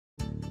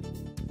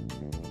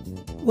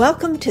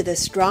Welcome to the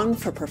Strong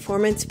for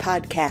Performance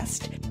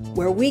podcast,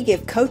 where we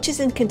give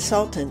coaches and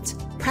consultants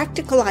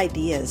practical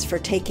ideas for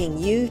taking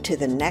you to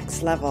the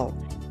next level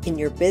in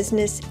your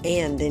business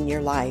and in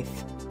your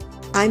life.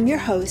 I'm your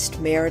host,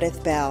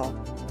 Meredith Bell.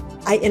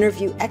 I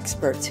interview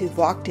experts who've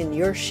walked in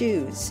your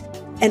shoes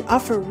and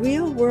offer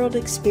real-world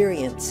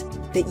experience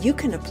that you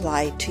can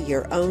apply to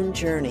your own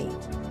journey.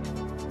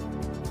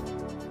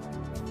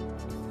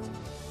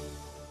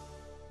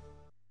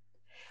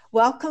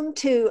 Welcome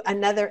to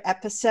another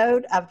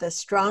episode of the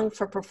Strong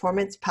for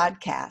Performance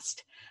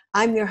podcast.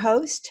 I'm your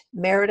host,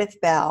 Meredith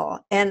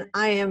Bell, and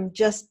I am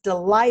just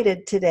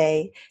delighted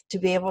today to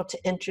be able to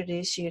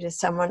introduce you to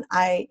someone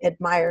I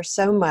admire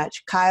so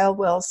much, Kyle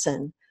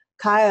Wilson.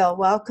 Kyle,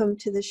 welcome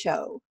to the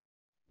show.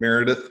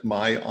 Meredith,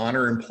 my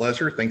honor and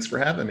pleasure. Thanks for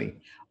having me.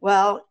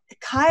 Well,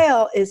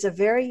 Kyle is a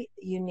very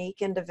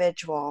unique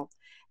individual,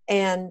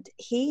 and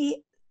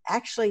he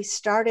actually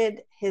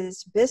started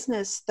his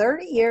business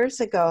 30 years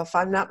ago, if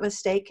I'm not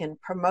mistaken,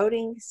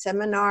 promoting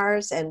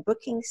seminars and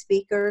booking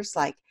speakers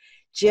like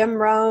Jim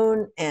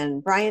Rohn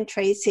and Brian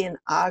Tracy and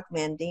Og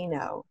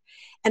Mandino.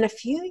 And a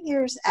few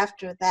years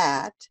after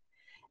that,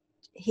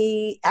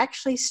 he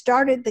actually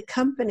started the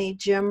company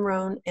Jim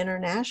Rohn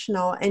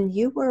International, and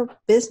you were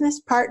business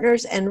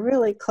partners and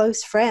really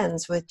close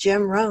friends with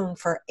Jim Rohn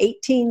for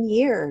 18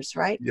 years,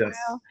 right? Yes,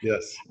 Kyle?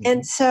 yes. Mm-hmm.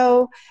 And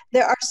so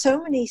there are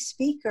so many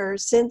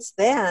speakers since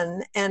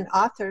then and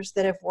authors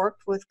that have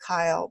worked with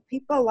Kyle.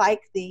 People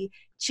like the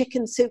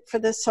Chicken Soup for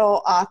the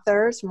Soul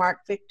authors,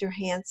 Mark Victor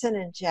Hansen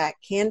and Jack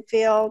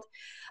Canfield,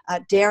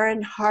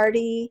 Darren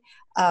Hardy,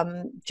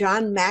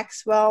 John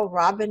Maxwell,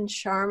 Robin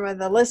Sharma,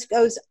 the list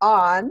goes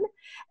on.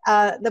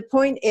 The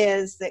point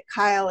is that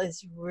Kyle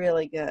is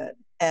really good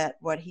at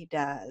what he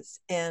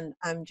does, and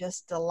I'm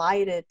just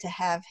delighted to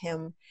have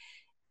him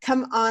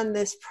come on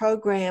this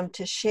program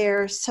to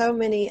share so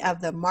many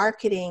of the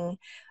marketing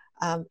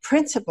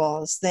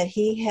principles that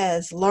he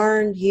has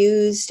learned,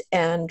 used,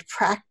 and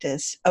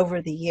practiced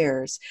over the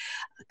years.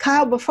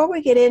 Kyle, before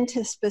we get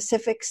into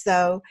specifics,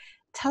 though,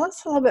 tell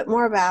us a little bit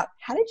more about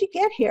how did you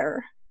get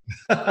here?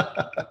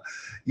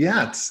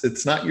 Yeah,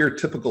 it's not your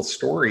typical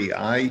story.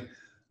 I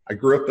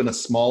grew up in a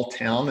small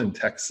town in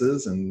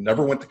Texas and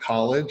never went to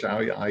college.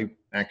 I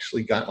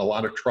actually got in a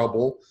lot of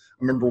trouble. I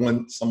remember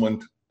when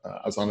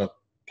I was on a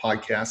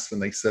podcast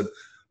and they said,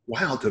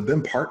 wow, to have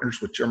been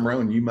partners with Jim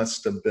Rohn, you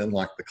must have been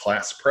like the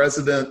class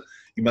president.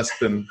 You must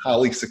have been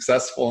highly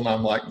successful. And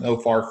I'm like, no,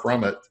 far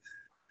from it.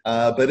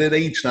 But at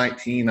age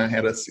 19, I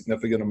had a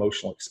significant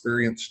emotional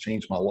experience,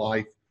 changed my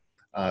life.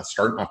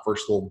 Started my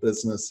first little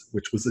business,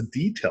 which was a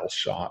detail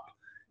shop,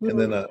 and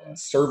then a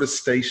service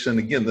station.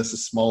 Again, this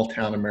is small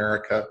town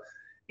America.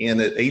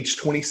 And at age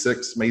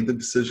 26, made the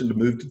decision to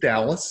move to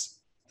Dallas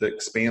to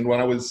expand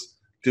what I was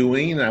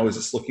doing. And I was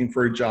just looking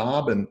for a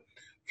job. And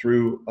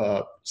through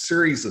a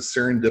series of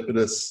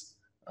serendipitous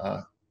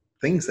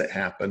things that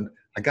happened,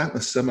 I got in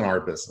the seminar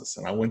business.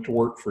 And I went to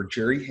work for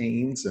Jerry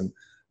Haynes and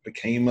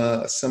became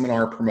a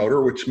seminar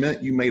promoter, which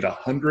meant you made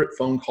 100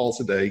 phone calls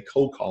a day,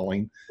 cold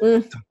calling,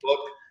 to book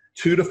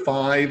 2 to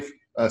 5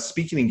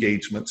 speaking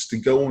engagements to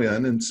go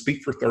in and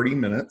speak for 30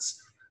 minutes,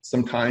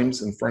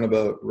 sometimes in front of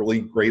a really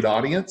great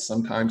audience,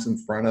 sometimes in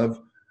front of,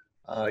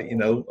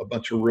 a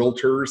bunch of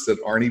realtors that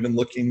aren't even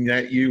looking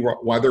at you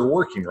while they're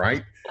working,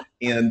 right?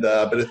 And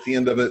but at the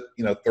end of it,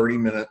 30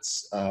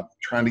 minutes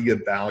trying to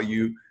give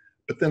value.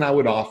 But then I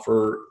would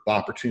offer the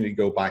opportunity to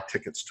go buy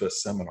tickets to a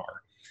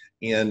seminar.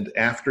 And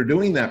after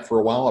doing that for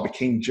a while, I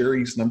became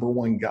Jerry's number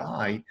one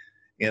guy.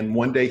 And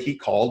one day he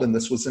called, and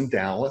this was in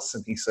Dallas,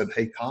 and he said,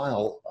 hey,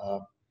 Kyle,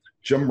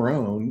 Jim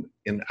Rohn,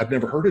 and I've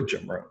never heard of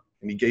Jim Rohn.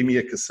 And he gave me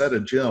a cassette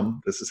of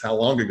Jim. This is how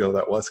long ago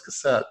that was,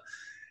 cassette.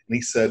 And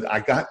he said, I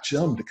got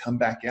Jim to come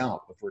back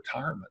out with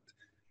retirement.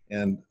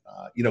 And,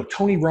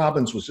 Tony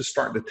Robbins was just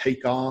starting to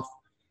take off.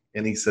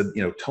 And he said,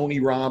 Tony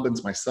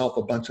Robbins, myself,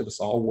 a bunch of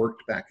us all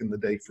worked back in the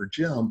day for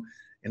Jim,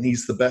 and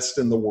he's the best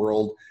in the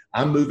world.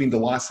 I'm moving to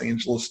Los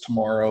Angeles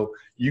tomorrow.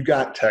 You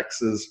got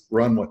Texas,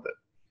 run with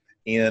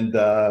it. And,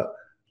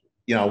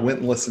 I went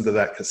and listened to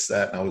that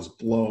cassette, and I was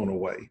blown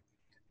away.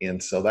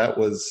 And so that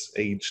was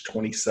age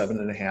 27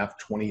 and a half,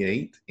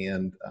 28,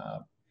 and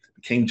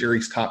became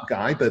Jerry's top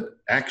guy. But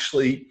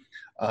actually,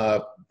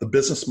 the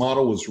business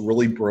model was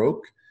really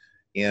broke,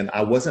 and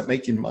I wasn't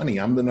making money.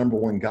 I'm the number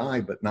one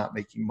guy, but not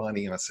making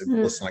money. And I said,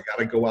 listen, I got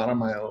to go out on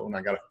my own.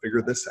 I got to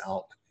figure this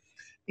out.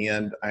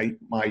 And I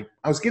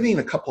was getting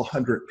a couple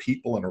hundred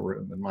people in a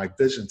room, and my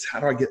vision's, how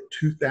do I get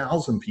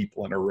 2,000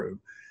 people in a room?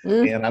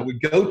 And I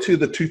would go to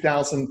the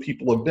 2,000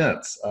 people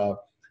events.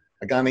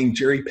 A guy named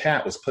Jerry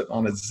Pat was putting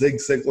on a Zig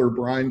Ziglar,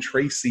 Brian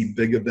Tracy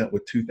big event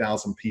with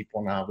 2,000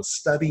 people. And I was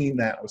studying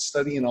that. I was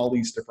studying all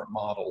these different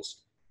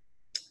models.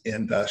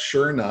 And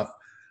sure enough,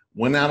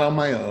 went out on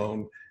my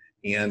own,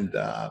 and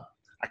I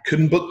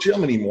couldn't book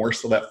Jim anymore.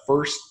 So that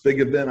first big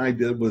event I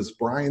did was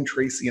Brian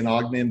Tracy and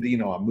Og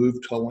Mandino. I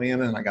moved to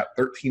Atlanta, and I got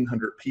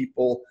 1,300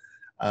 people.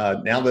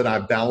 Now that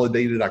I've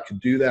validated I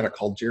could do that, I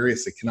called Jerry. I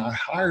said, can I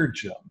hire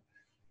Jim?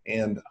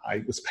 And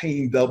I was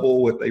paying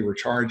double what they were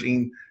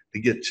charging. to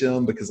get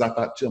Jim because I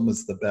thought Jim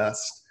was the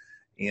best.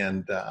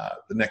 And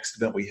the next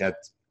event we had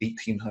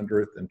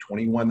 1,800th and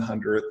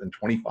 2,100th and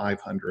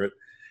 2,500.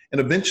 And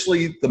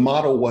eventually the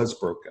model was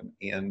broken.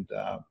 And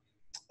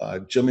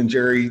Jim and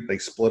Jerry, they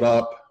split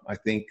up, I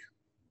think,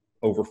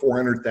 over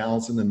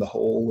 400,000 in the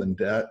hole in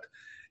debt.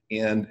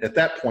 And at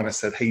that point I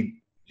said, hey,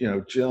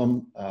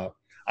 Jim,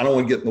 I don't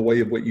want to get in the way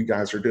of what you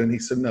guys are doing. He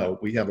said, no,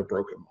 we have a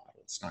broken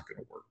model. It's not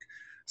going to work.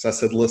 So I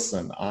said,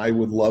 listen, I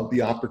would love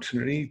the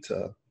opportunity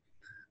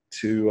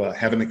to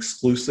have an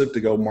exclusive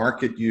to go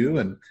market you.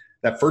 And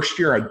that first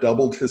year I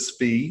doubled his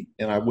fee,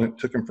 and I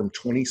took him from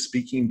 20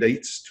 speaking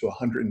dates to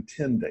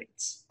 110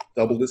 dates,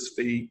 doubled his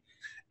fee.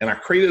 And I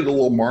created a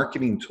little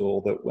marketing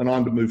tool that went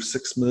on to move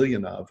 6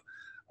 million of,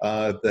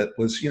 that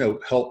was,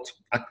 helped.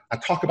 I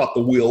talk about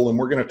the wheel, and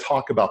we're going to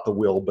talk about the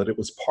wheel, but it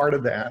was part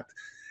of that.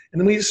 And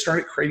then we just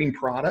started creating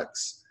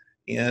products,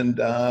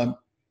 and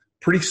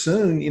pretty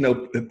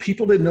soon,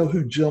 people didn't know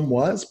who Jim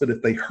was, but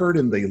if they heard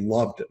him, they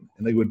loved him,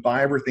 and they would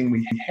buy everything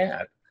we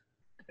had.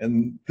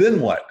 And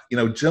then what?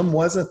 Jim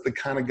wasn't the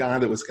kind of guy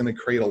that was going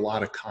to create a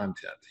lot of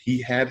content.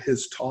 He had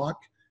his talk.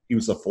 He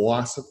was a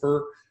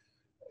philosopher.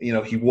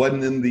 He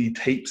wasn't in the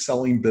tape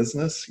selling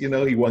business. He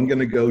wasn't going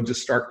to go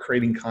just start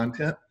creating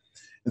content.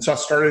 And so I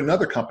started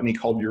another company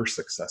called Your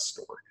Success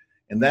Store.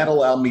 And that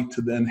allowed me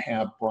to then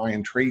have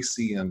Brian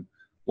Tracy and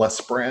Les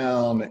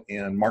Brown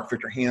and Mark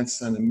Victor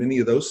Hansen and many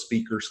of those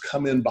speakers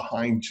come in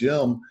behind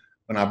Jim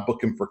when I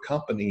book him for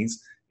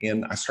companies.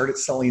 And I started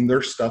selling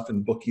their stuff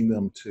and booking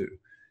them too.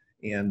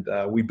 And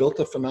we built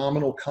a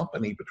phenomenal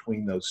company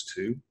between those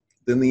two.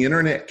 Then the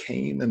internet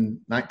came in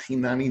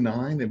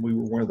 1999, and we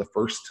were one of the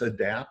first to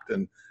adapt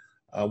and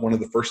one of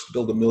the first to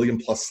build a 1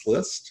 million+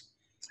 list.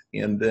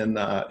 And then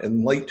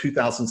in late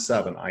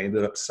 2007, I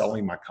ended up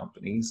selling my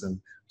companies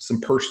and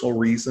some personal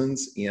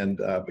reasons, and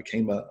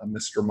became a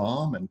Mr.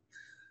 Mom. And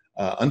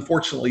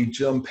unfortunately,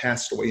 Jim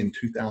passed away in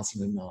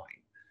 2009.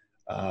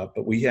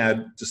 But we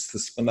had just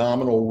this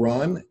phenomenal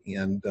run.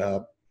 And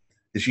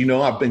as you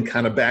know, I've been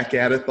kind of back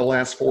at it the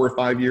last 4 or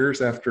 5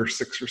 years after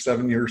 6 or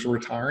 7 years of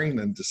retiring,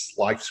 and just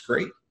life's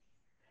great.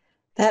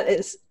 That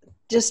is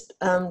just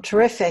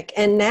terrific.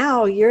 And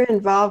now you're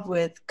involved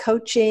with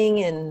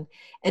coaching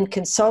and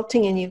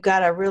consulting, and you've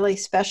got a really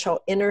special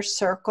inner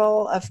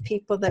circle of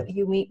people that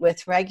you meet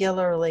with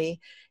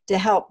regularly to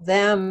help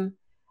them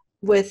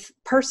with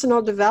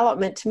personal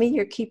development. To me,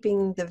 you're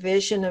keeping the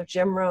vision of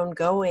Jim Rohn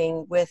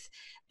going with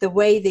the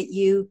way that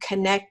you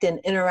connect and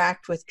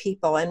interact with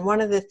people. And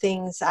one of the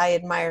things I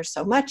admire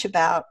so much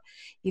about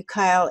you,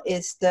 Kyle,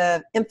 is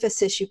the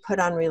emphasis you put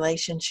on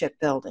relationship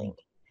building.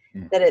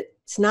 That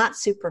it's not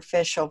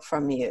superficial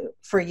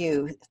for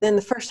you. Then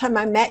the first time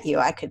I met you,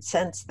 I could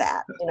sense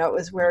that. It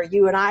was where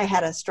you and I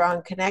had a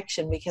strong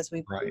connection because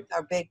we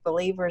are big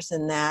believers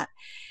in that.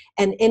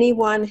 And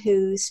anyone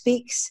who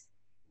speaks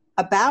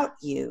about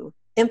you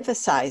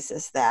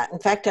emphasizes that. In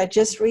fact, I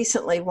just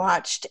recently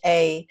watched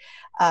a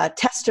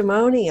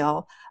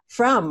testimonial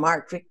from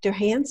Mark Victor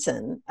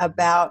Hansen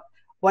about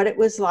what it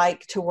was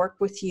like to work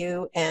with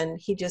you, and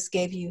he just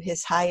gave you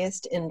his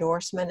highest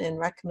endorsement and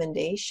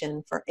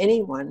recommendation for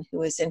anyone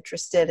who is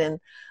interested in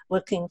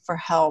looking for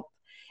help,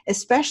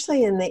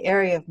 especially in the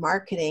area of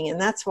marketing. And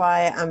that's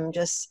why I'm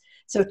just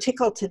so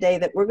tickled today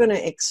that we're going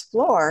to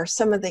explore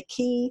some of the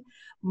key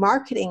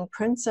marketing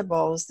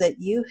principles that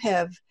you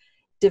have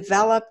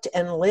developed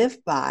and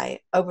lived by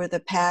over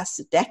the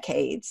past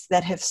decades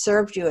that have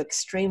served you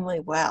extremely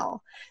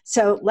well.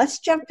 So let's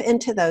jump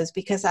into those,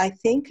 because I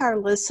think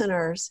our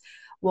listeners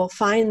will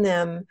find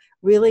them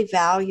really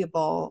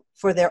valuable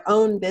for their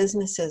own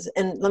businesses.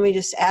 And let me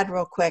just add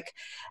real quick,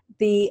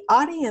 the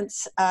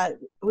audience,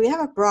 we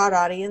have a broad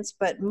audience,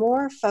 but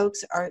more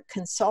folks are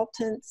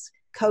consultants,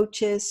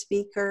 coaches,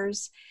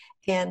 speakers,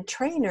 and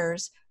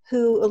trainers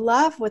who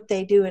love what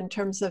they do in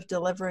terms of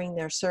delivering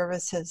their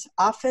services,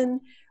 often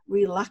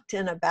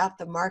reluctant about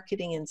the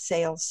marketing and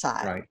sales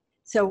side. Right.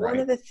 So one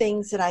of the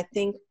things that I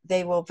think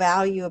they will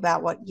value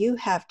about what you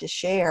have to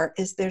share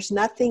is there's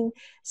nothing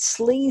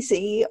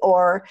sleazy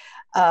or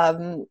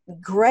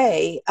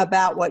gray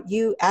about what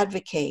you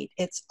advocate.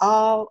 It's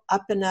all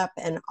up and up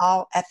and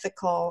all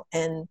ethical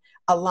and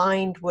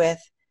aligned with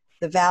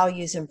the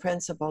values and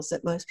principles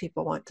that most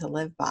people want to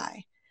live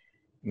by.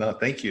 No,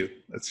 thank you.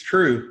 That's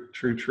true.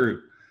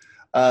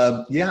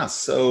 No,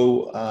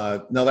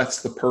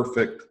 that's the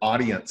perfect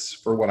audience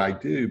for what I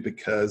do,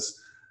 because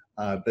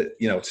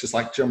it's just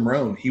like Jim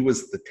Rohn. He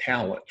was the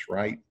talent,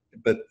 right?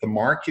 But the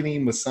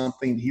marketing was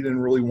something he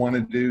didn't really want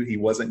to do. He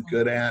wasn't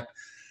good at.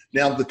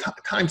 Now the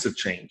times have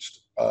changed.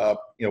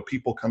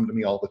 People come to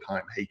me all the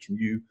time. Hey, can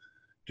you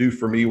do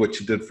for me what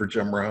you did for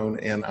Jim Rohn?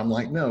 And I'm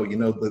like, no,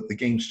 the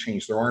game's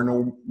changed. There are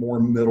no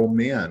more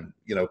middlemen.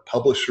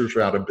 Publishers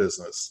are out of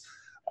business.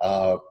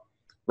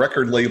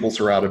 Record labels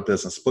are out of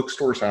business.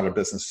 Bookstores are out of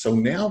business. So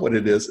now what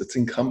it is, it's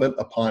incumbent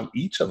upon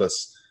each of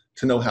us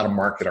to know how to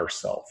market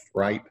ourselves,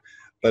 right?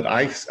 But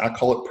I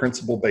call it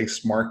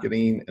principle-based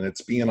marketing, and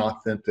it's being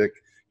authentic.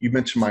 You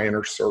mentioned my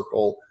inner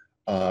circle.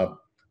 A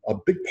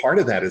big part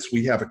of that is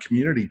we have a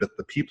community, but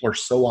the people are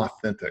so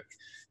authentic.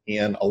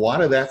 And a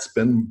lot of that's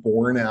been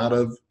born out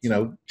of,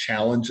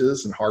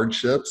 challenges and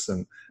hardships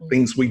and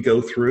things we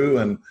go through.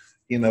 And,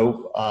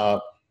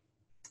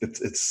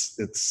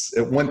 it's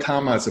at one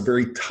time I was a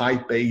very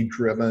type A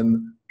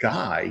driven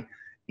guy,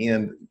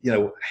 and,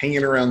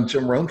 hanging around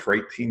Jim Rohn for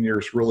 18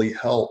 years really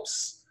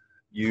helps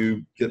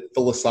you get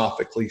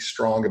philosophically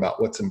strong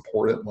about what's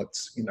important,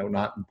 what's,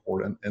 not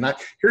important. And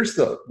here's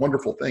the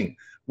wonderful thing.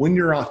 When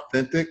you're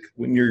authentic,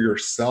 when you're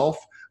yourself,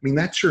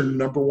 that's your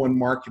number one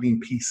marketing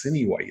piece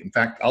anyway. In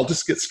fact, I'll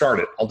just get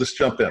started. I'll just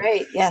jump in.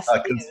 Great, yes.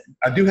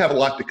 I do have a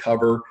lot to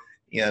cover.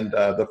 And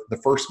the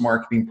first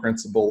marketing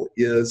principle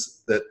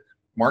is that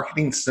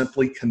marketing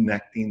simply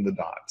connecting the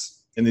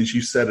dots. And as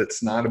you said,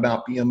 it's not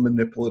about being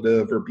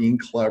manipulative or being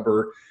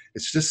clever.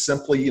 It's just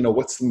simply,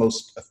 what's the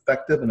most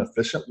effective and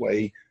efficient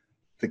way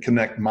to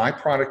connect my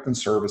product and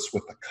service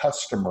with the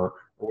customer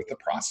or with the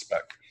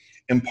prospect.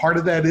 And part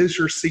of that is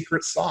your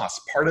secret sauce.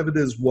 Part of it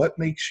is what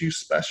makes you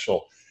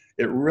special.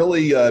 It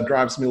really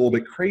drives me a little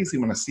bit crazy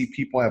when I see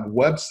people have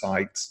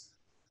websites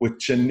with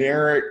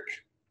generic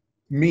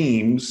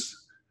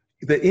memes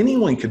that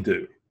anyone could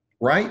do,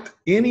 right?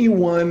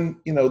 Anyone,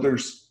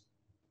 there's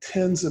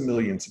tens of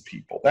millions of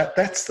people.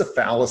 That's the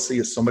fallacy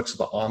of so much of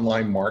the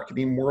online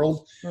marketing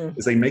world,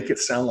 is they make it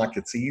sound like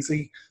it's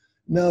easy.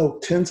 No,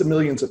 tens of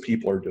millions of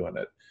people are doing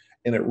it.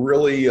 And it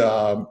really,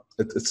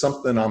 it's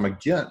something I'm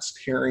against,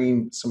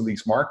 hearing some of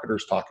these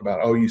marketers talk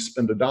about, oh, you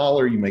spend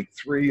 $1, you make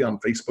 $3 on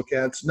Facebook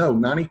ads. No,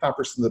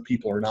 95% of the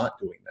people are not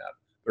doing that.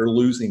 They're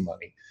losing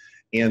money.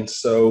 And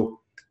so,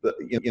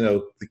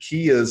 the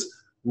key is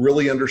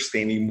really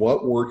understanding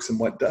what works and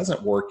what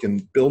doesn't work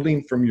and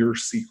building from your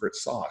secret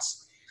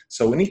sauce.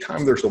 So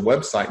anytime there's a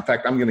website, in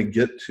fact, I'm going to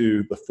get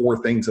to the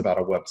 4 things about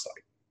a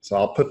website. So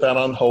I'll put that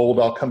on hold.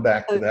 I'll come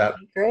back to that.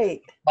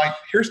 Great.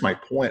 Here's my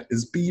point,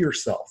 is be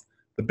yourself.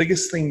 The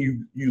biggest thing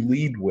you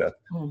lead with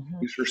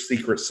is your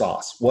secret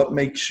sauce. What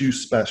makes you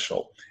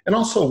special? And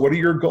also, what are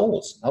your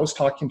goals? I was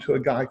talking to a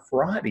guy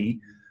Friday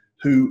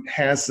who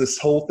has this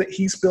whole thing.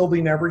 He's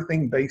building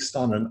everything based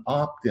on an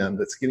opt-in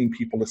that's getting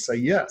people to say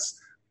yes.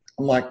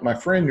 I'm like, my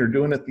friend, you're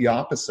doing it the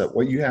opposite.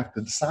 What you have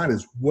to decide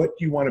is what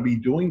you want to be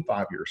doing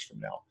 5 years from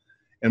now,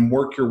 and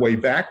work your way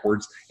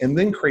backwards and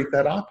then create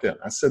that opt-in.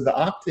 I said, the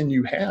opt-in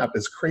you have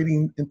is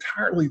creating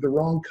entirely the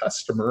wrong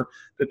customer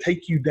to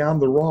take you down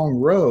the wrong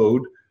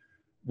road.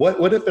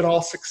 What if it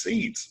all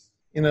succeeds?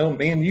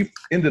 You've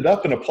ended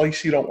up in a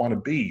place you don't want to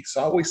be.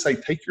 So I always say,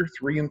 take your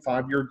 3 and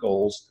 5 year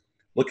goals,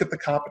 look at the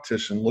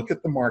competition, look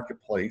at the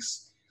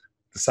marketplace,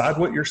 decide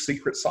what your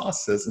secret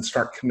sauce is, and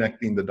start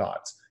connecting the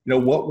dots.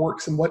 What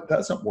works and what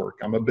doesn't work.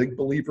 I'm a big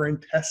believer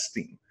in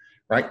testing,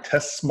 right?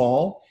 Test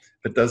small.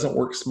 If it doesn't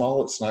work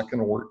small, it's not going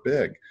to work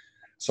big.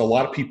 So a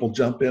lot of people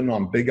jump in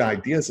on big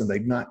ideas and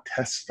they've not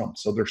tested them.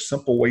 So there's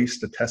simple ways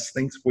to test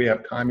things. If we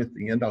have time at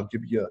the end, I'll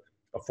give you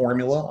a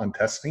formula on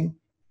testing.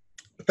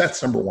 But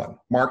that's number one.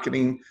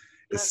 Marketing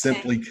is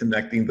simply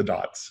connecting the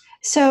dots.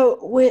 So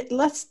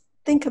let's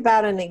think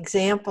about an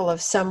example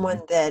of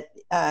someone that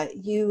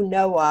you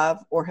know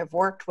of or have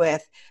worked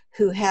with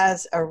who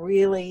has a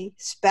really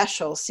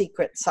special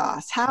secret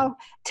sauce.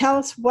 Tell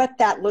us what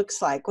that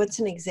looks like. What's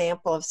an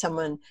example of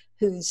someone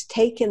who's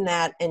taken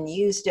that and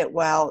used it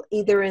well,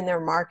 either in their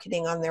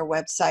marketing on their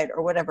website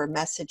or whatever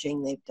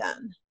messaging they've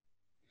done?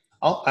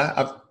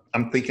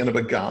 I'm thinking of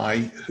a guy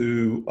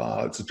who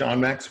is a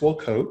John Maxwell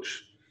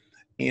coach,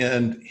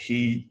 and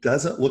he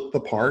doesn't look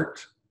the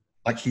part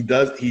like he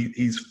does.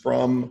 He's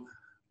from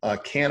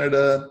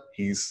Canada.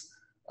 He's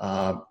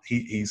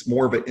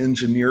more of an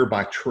engineer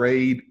by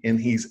trade, and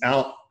he's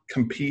out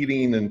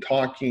competing and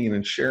talking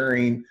and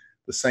sharing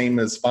the same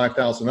as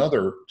 5,000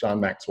 other John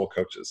Maxwell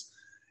coaches.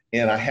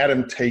 And I had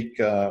him take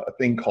a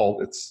thing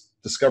called, it's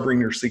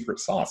Discovering Your Secret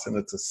Sauce, and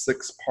it's a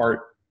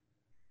 6-part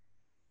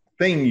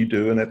thing you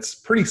do, and it's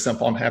pretty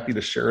simple. I'm happy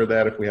to share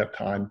that if we have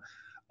time.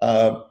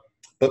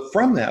 But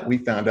from that, we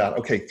found out,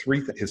 okay,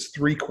 his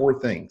 3 core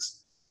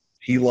things.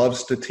 He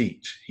loves to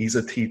teach. He's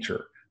a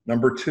teacher.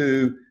 Number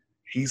 2,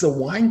 he's a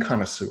wine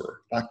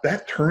connoisseur. Like,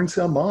 that turns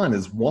him on,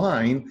 is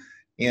wine.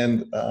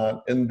 And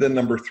then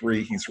number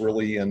 3, he's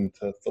really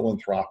into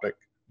philanthropic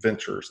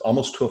ventures,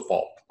 almost to a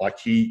fault. Like,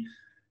 he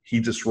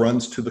just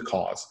runs to the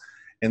cause.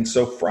 And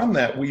so from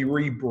that, we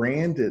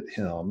rebranded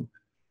him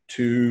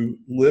to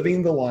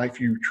living the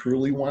life you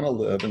truly want to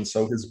live. And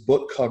so his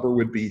book cover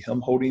would be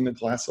him holding a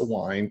glass of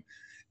wine.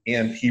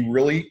 And he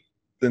really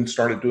then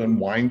started doing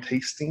wine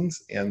tastings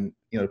and,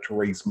 to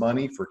raise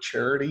money for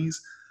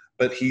charities.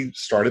 But he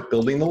started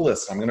building a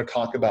list. I'm going to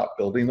talk about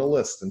building a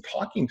list and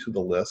talking to the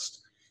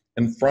list.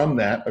 And from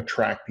that,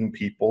 attracting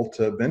people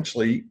to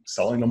eventually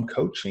selling them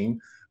coaching.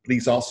 But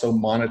he's also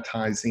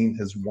monetizing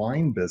his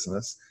wine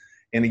business.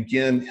 And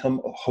again, him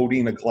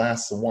holding a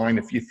glass of wine,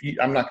 if you,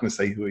 I'm not going to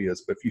say who he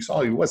is, but if you saw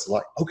who he was,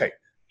 like, okay,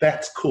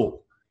 that's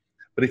cool.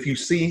 But if you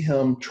see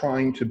him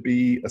trying to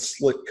be a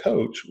slick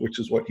coach, which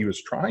is what he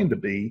was trying to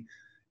be,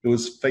 it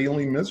was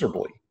failing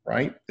miserably,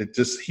 right?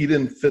 He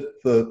didn't fit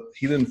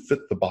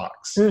the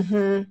box.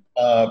 Mm-hmm.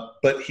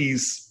 But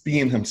he's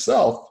being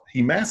himself.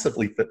 He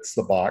massively fits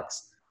the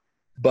box.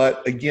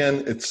 But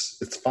again,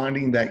 it's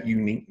finding that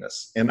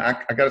uniqueness. And I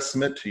got to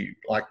submit to you,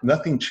 like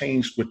nothing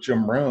changed with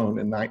Jim Rohn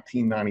in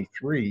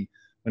 1993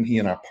 when he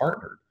and I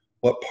partnered.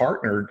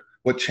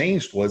 What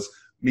changed was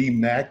me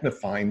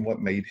magnifying what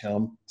made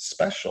him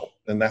special.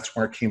 And that's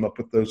where I came up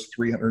with those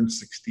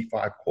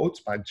 365 quotes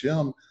by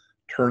Jim,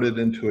 turned it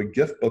into a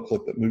gift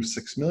booklet that moved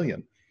 6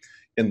 million.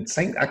 And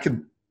I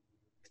could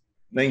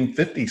name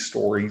 50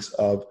 stories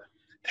of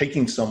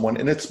taking someone,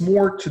 and it's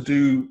more to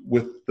do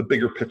with the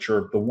bigger picture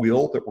of the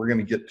wheel that we're going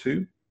to get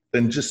to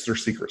than just their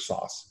secret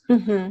sauce.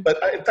 Mm-hmm. But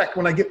in fact,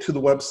 when I get to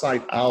the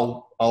website,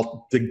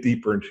 I'll dig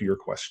deeper into your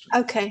question.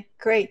 Okay,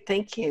 great.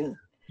 Thank you.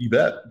 You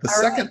bet. The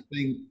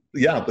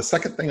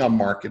second thing on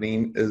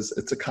marketing is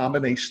it's a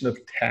combination of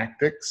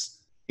tactics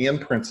and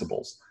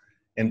principles.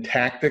 And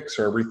tactics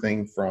are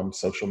everything from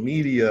social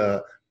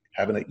media,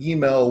 having an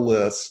email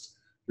list,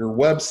 your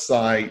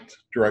website,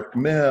 direct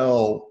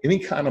mail, any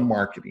kind of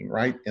marketing,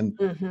 right? And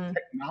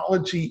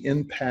technology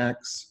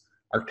impacts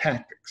our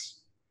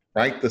tactics,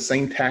 right? The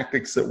same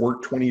tactics that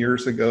worked 20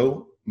 years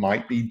ago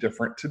might be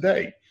different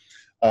today.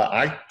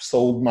 I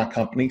sold my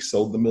company,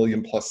 sold the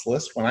Million Plus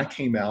list. When I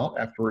came out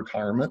after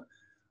retirement,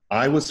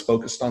 I was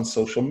focused on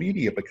social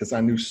media because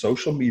I knew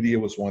social media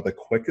was one of the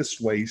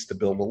quickest ways to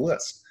build a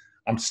list.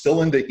 I'm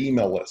still into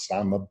email lists.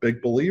 I'm a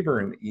big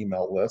believer in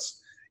email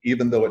lists,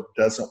 even though it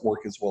doesn't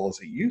work as well as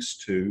it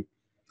used to.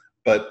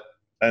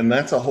 And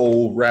that's a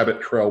whole rabbit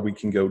trail we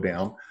can go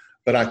down.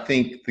 But I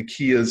think the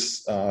key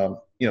is,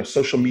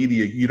 social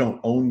media, you don't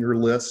own your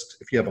list.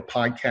 If you have a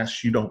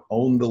podcast, you don't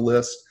own the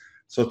list.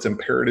 So it's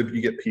imperative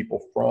you get people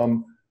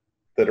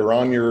that are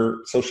on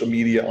your social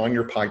media, on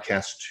your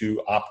podcast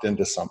to opt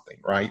into something,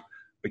 right?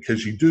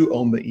 Because you do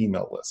own the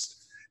email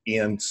list.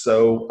 And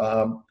so,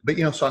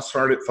 so I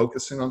started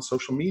focusing on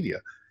social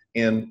media.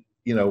 And,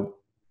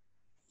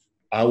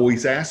 I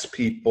always ask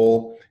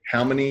people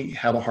how many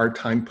have a hard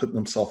time putting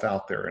themselves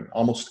out there, and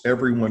almost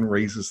everyone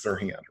raises their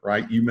hand,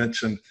 right? You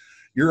mentioned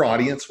your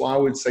audience. Well, I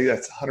would say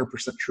that's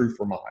 100% true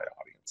for my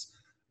audience.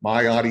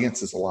 My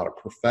audience is a lot of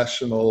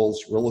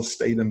professionals, real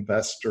estate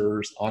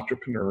investors,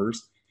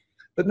 entrepreneurs,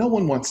 but no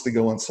one wants to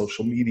go on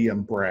social media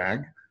and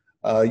brag.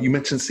 You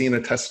mentioned seeing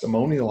a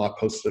testimonial I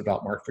posted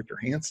about Mark Victor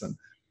Hansen.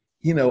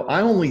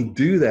 I only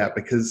do that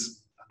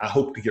because I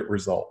hope to get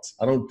results.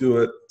 I don't do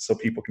it so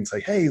people can say,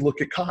 hey, look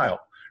at Kyle.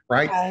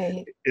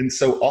 Right? And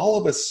so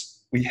all of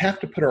us, we have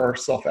to put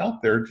ourselves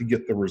out there to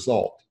get the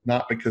result,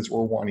 not because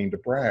we're wanting to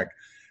brag.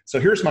 So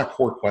here's my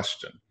core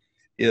question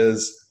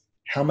is,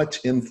 how much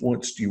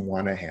influence do you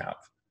want to have?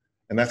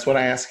 And that's what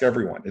I ask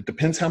everyone. It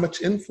depends how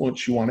much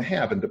influence you want to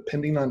have. And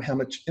depending on how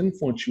much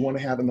influence you want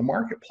to have in the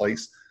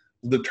marketplace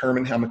will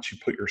determine how much you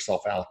put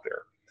yourself out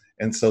there.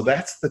 And so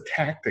that's the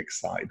tactic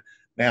side.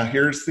 Now,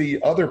 here's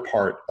the other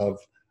part of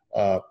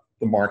the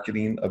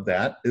marketing of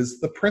that is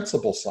the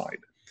principle side.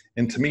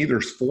 And to me,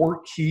 there's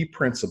 4 key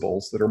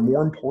principles that are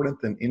more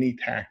important than any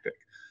tactic.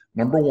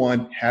 Number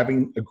 1,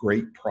 having a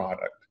great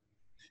product.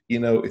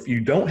 If you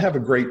don't have a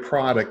great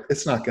product,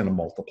 it's not going to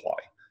multiply,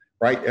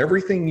 right?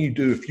 Everything you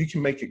do, if you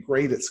can make it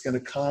great, it's going to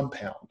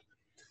compound.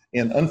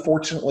 And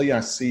unfortunately, I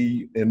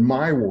see in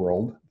my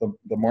world,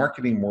 the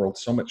marketing world,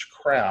 so much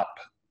crap.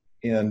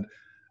 And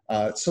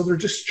so they're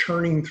just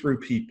churning through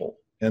people.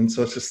 And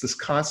so it's just this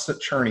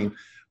constant churning,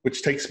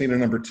 which takes me to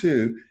number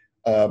 2,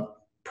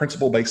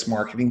 principle-based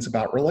marketing is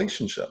about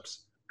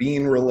relationships,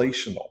 being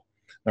relational.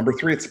 Number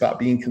 3, it's about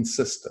being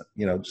consistent.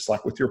 Just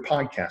like with your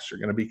podcast, you're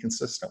going to be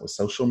consistent. With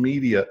social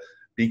media,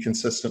 be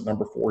consistent.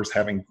 Number 4 is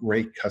having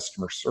great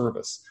customer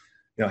service.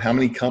 How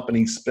many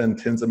companies spend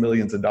tens of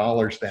millions of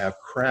dollars to have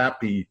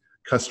crappy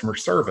customer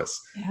service,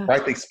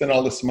 right? They spend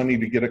all this money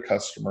to get a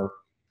customer.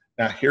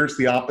 Now, here's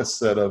the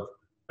opposite of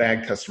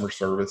bad customer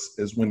service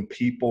is when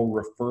people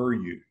refer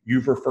you.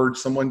 You've referred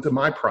someone to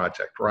my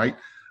project, right?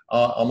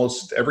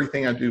 Almost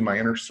everything I do, my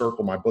inner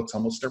circle, my books,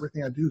 almost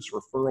everything I do is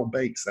referral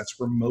based. That's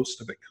where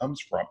most of it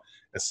comes from,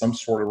 is some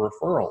sort of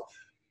referral.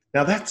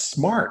 Now that's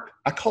smart.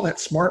 I call that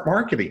smart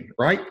marketing,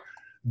 right?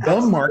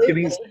 Dumb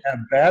marketing have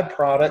bad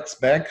products,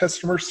 bad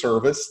customer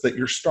service that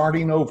you're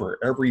starting over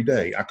every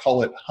day. I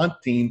call it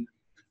hunting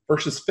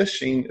versus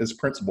fishing is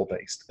principle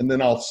based. And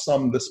then I'll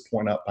sum this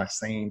point up by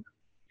saying,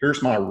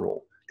 here's my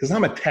rule. Because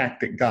I'm a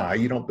tactic guy.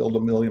 You don't build a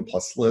million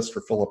plus list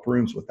or fill up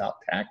rooms without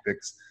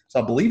tactics. So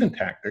I believe in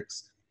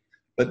tactics.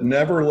 But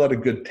never let a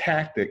good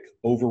tactic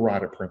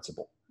override a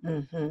principle.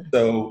 Mm-hmm.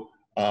 So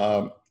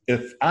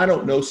if I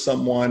don't know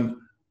someone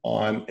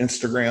on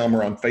Instagram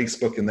or on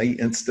Facebook and they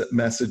instant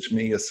message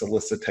me a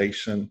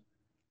solicitation,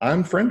 I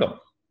unfriend them,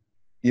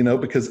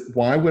 because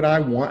why would I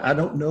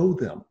don't know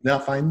them. Now,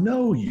 if I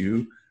know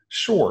you,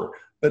 sure.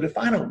 But if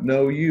I don't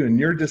know you and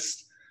you're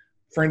just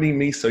friending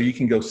me so you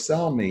can go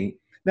sell me,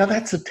 now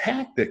that's a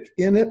tactic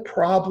and it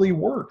probably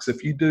works.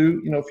 If you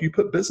do, if you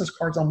put business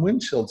cards on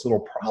windshields,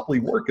 it'll probably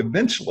work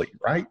eventually,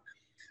 right?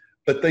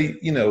 But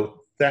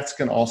that's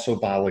going to also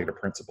violate a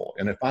principle.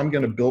 And if I'm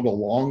going to build a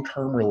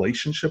long-term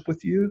relationship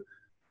with you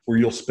where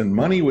you'll spend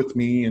money with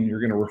me and you're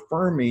going to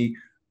refer me,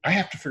 I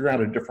have to figure out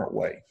a different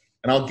way.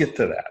 And I'll get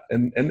to that.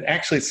 And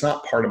actually, it's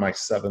not part of my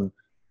 7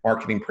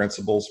 marketing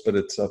principles, but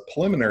it's a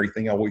preliminary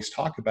thing I always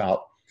talk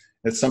about.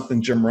 It's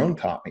something Jim Rohn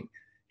taught me.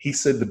 He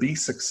said, to be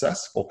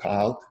successful,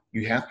 Kyle,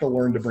 you have to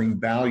learn to bring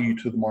value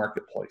to the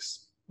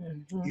marketplace.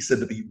 Mm-hmm. He said,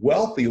 to be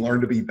wealthy,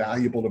 learn to be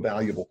valuable to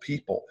valuable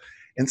people.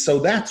 And so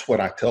that's what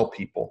I tell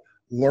people.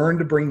 Learn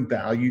to bring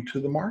value to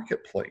the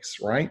marketplace,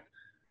 right?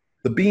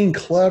 The being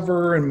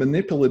clever and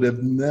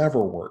manipulative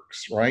never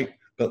works, right?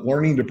 But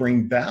learning to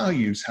bring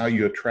value is how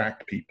you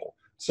attract people.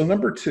 So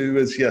number 2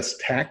 is, yes,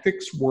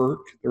 tactics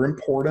work. They're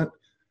important.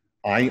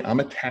 I'm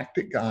a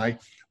tactic guy,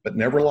 but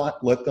never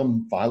let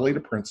them violate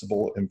a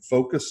principle, and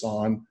focus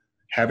on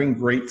having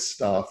great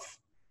stuff,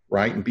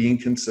 right? And being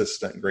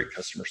consistent and great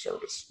customer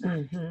service.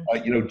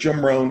 Mm-hmm.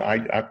 Jim Rohn,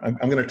 I'm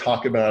going to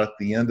talk about at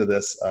the end of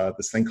this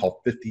thing called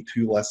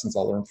 52 Lessons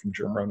I Learned from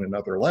Jim Rohn and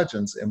Other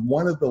Legends. And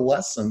one of the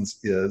lessons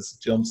is,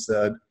 Jim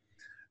said,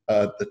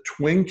 the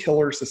twin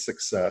killers of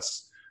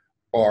success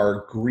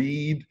are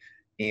greed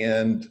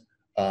and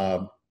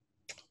the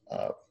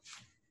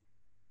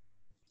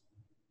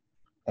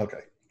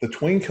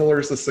twin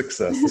killers of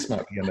success. This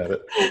might be an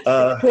edit.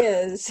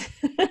 Quiz.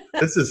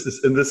 this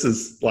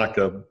is like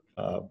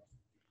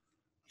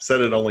said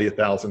it only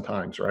 1,000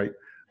 times, right?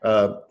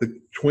 The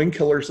twin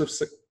killers of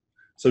success.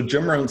 So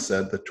Jim Rohn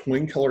said the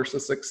twin killers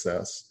of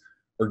success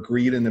are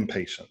greed and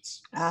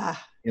impatience.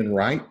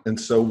 And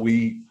so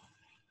we're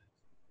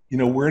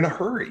in a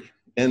hurry,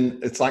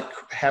 and it's like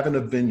having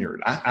a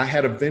vineyard. I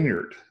had a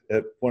vineyard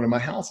at one of my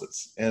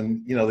houses,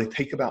 and they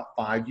take about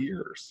 5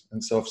 years.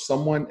 And so if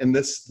someone, and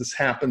this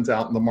happens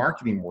out in the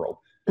marketing world,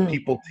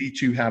 people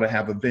teach you how to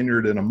have a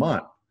vineyard in a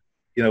month.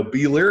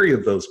 Be leery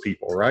of those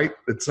people, right?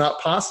 It's not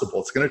possible.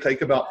 It's going to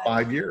take about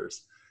 5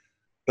 years.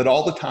 But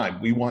all the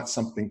time, we want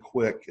something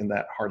quick, and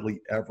that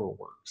hardly ever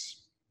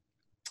works.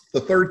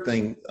 The third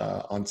thing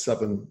on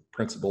 7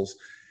 principles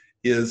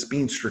is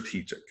being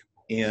strategic.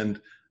 And,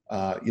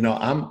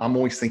 I'm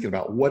always thinking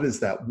about, what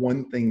is that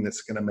one thing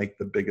that's going to make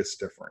the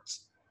biggest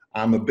difference?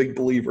 I'm a big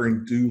believer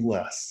in do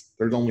less.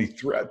 There's only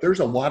 3.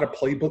 There's a lot of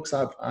playbooks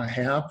I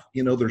have.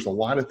 There's a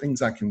lot of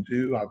things I can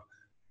do. I've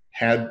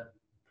had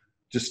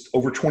just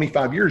over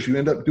 25 years, you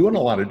end up doing a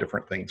lot of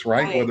different things,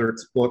 right? Whether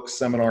it's books,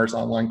 seminars,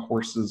 online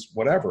courses,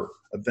 whatever,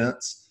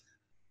 events.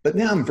 But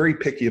now I'm very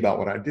picky about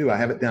what I do. I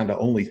have it down to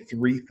only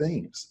 3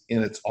 things,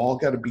 and it's all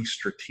got to be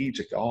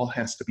strategic. It all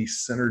has to be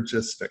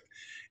synergistic.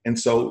 And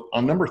so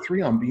on number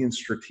 3 on being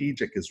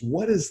strategic is,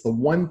 what is the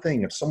one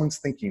thing, if someone's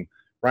thinking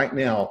right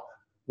now,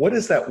 what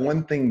is that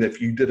one thing that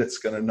if you did, it's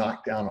going to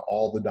knock down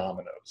all the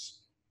dominoes?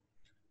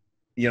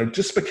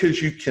 Just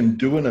because you can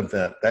do an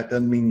event, that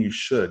doesn't mean you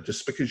should.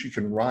 Just because you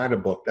can write a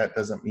book, that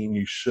doesn't mean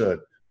you should.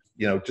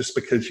 Just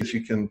because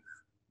you can,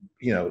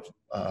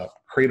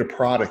 create a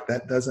product,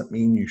 that doesn't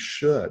mean you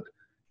should.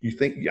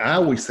 I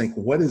always think,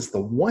 what is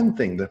the one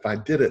thing that if I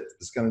did it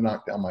is going to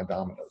knock down my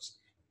dominoes?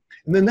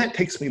 And then that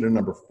takes me to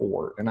number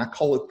 4, and I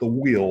call it the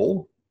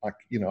wheel. Like,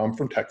 I'm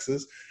from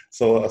Texas,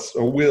 so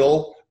a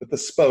wheel with a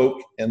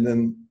spoke, and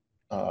then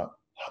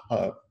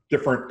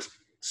different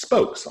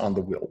spokes on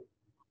the wheel.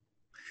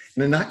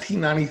 And in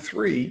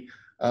 1993,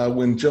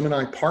 when Jim and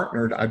I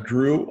partnered, I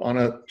drew on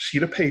a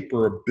sheet of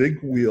paper a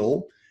big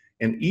wheel,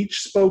 and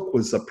each spoke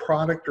was a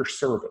product or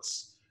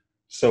service.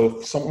 So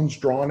if someone's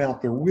drawn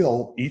out their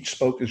wheel, each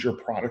spoke is your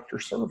product or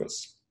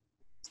service.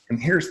 And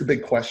here's the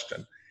big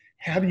question.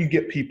 How do you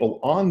get people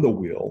on the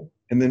wheel,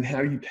 and then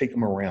how do you take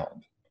them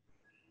around?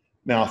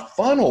 Now, a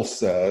funnel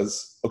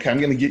says, okay, I'm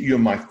going to get you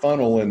in my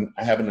funnel, and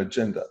I have an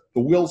agenda.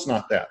 The wheel's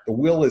not that. The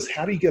wheel is,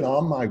 how do you get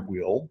on my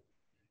wheel?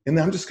 And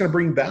then I'm just going to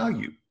bring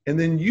value. And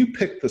then you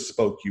pick the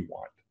spoke you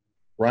want,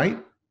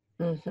 right?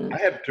 Mm-hmm. I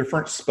have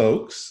different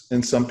spokes,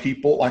 and some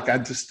people, like I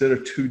just did a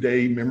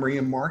 2-day memory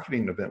and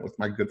marketing event with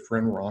my good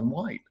friend Ron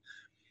White.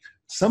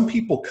 Some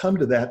people come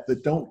to that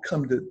don't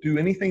come to do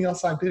anything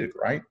else I do,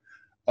 right?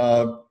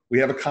 We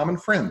have a common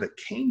friend that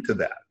came to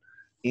that,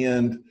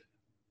 and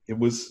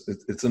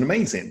it's an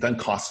amazing. It doesn't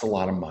cost a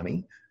lot of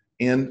money,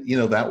 and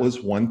that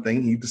was one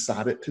thing he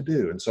decided to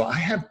do. And so I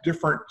have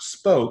different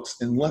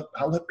spokes, and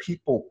I let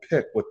people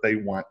pick what they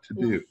want to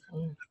do.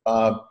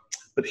 Mm-hmm.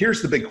 But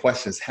here's the big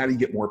question: is how do you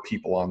get more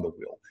people on the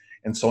wheel?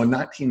 And so in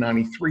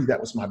 1993,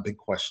 that was my big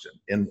question.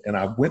 And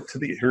I went to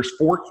here's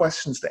 4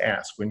 questions to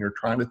ask when you're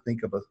trying to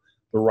think of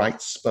the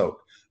right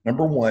spoke.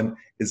 Number 1,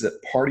 is it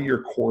part of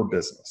your core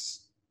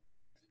business?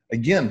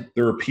 Again,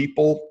 there are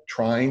people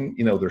trying,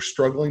 they're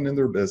struggling in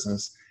their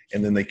business,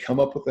 and then they come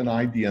up with an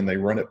idea and they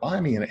run it by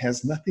me, and it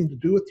has nothing to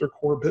do with their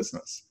core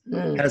business.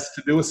 It has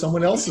to do with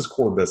someone else's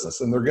core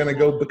business, and they're going to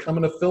go become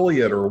an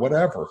affiliate or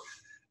whatever.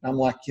 And I'm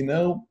like,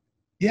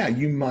 yeah,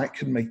 you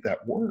could make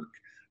that work,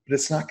 but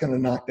it's not going to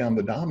knock down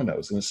the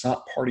dominoes, and it's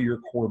not part of your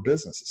core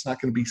business. It's not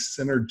going to be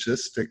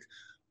synergistic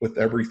with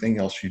everything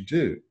else you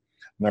do.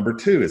 Number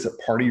 2, is it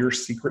part of your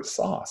secret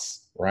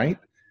sauce, right?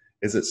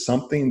 Is it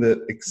something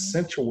that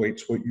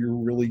accentuates what you're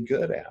really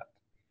good at?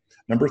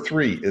 Number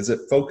 3, is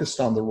it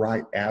focused on the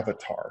right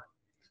avatar?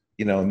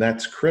 And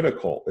that's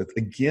critical.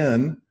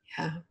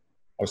 I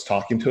was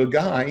talking to a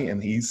guy,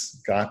 and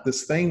he's got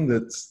this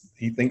thing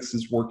he thinks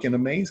is working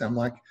amazing. I'm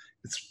like,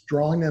 It's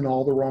drawing in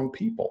all the wrong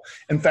people.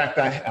 In fact,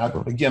 I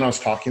was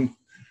talking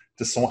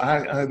to someone,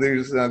 I'm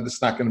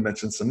just not going to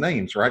mention some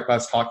names, right? But I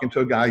was talking to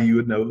a guy, you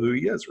would know who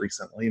he is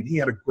recently, and he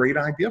had a great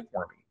idea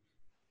for me.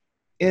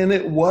 And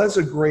it was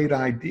a great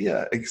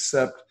idea,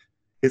 except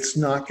it's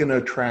not going to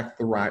attract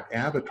the right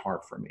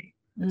avatar for me.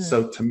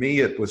 So to me,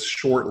 it was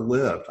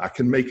short-lived. I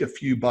can make a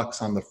few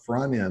bucks on the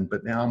front end,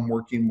 but now I'm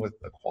working with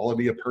a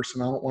quality of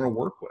person I don't want to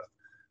work with.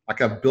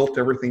 Like, I've built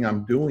everything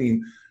I'm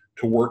doing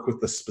to work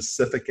with a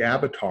specific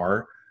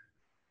avatar,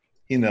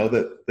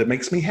 that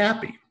makes me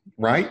happy,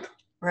 right?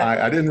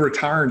 I didn't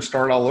retire and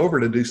start all over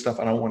to do stuff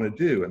I don't want to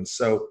do. And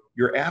so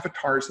your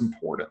avatar is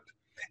important.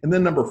 And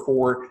then number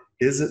 4,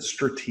 is it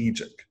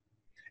strategic?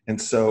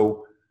 And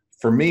so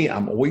for me,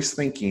 I'm always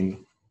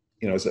thinking,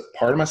 is it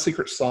part of my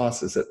secret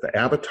sauce? Is it the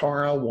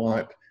avatar I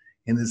want?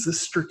 And is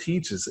this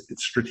strategic?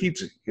 It's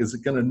strategic. Is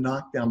it going to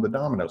knock down the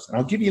dominoes? And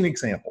I'll give you an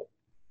example.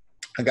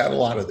 I got a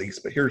lot of these,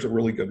 but here's a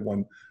really good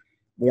one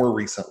more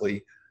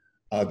recently.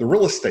 The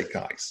real estate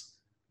guys,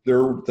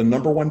 they're the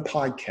 #1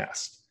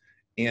 podcast.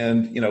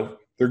 And,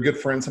 they're good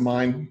friends of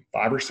mine.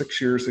 5 or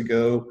 6 years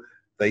ago,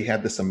 they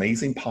had this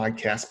amazing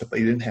podcast, but they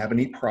didn't have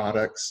any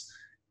products.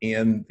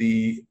 And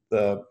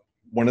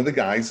one of the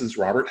guys is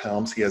Robert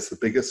Helms. He has the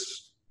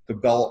biggest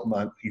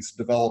development. He's a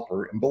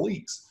developer in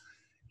Belize.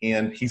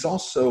 And he's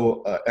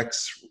also an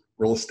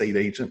ex-real estate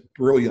agent,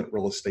 brilliant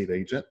real estate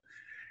agent.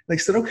 And they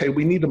said, okay,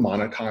 we need to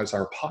monetize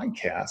our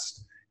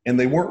podcast. And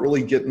they weren't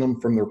really getting them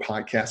from their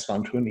podcast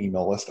onto an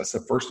email list. I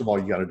said, first of all,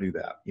 you got to do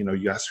that. You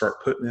got to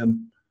start putting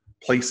in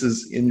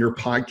places in your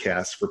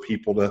podcast for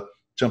people to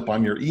jump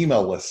on your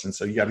email list. And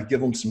so you got to give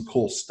them some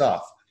cool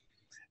stuff.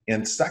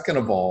 And second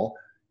of all,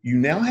 you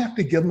now have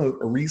to give them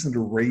a reason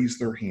to raise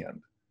their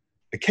hand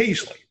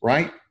occasionally,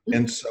 right?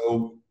 And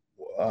so,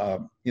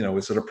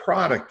 is it a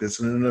product?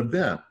 Is it an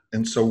event?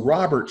 And so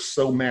Robert's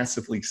so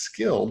massively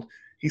skilled,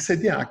 he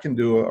said, yeah, I can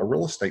do a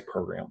real estate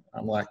program.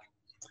 I'm like,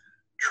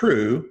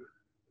 true.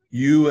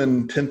 You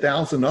and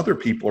 10,000 other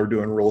people are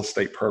doing real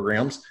estate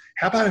programs.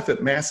 How about if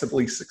it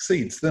massively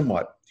succeeds? Then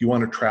what? Do you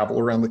want to travel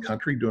around the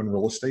country doing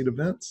real estate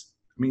events?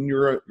 I mean,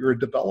 you're a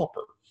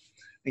developer.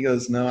 He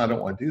goes, no, I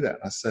don't want to do that.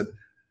 I said,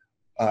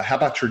 how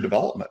about your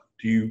development?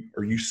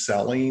 Are you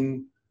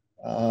selling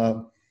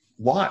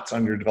lots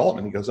on your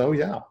development? He goes, oh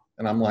yeah.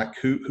 And I'm like,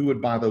 who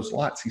would buy those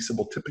lots? He said,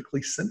 well, typically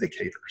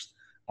syndicators.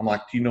 I'm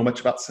like, do you know much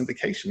about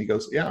syndication? He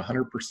goes, yeah,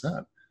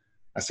 100%.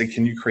 I said,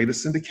 can you create a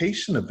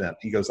syndication event?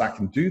 He goes, I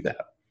can do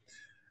that.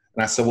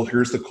 And I said, well,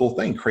 here's the cool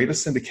thing. Create a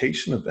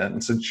syndication event.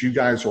 And since you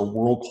guys are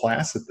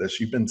world-class at this,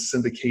 you've been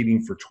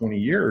syndicating for 20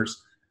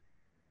 years,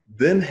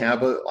 then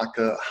have a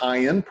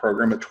high-end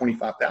program, a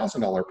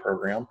 $25,000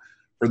 program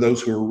for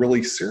those who are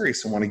really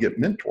serious and want to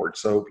get mentored.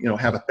 So,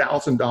 have a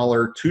 $1,000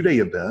 2-day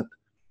event,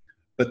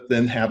 but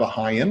then have a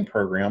high-end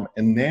program.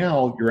 And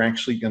now you're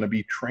actually going to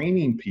be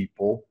training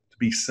people to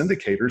be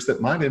syndicators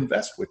that might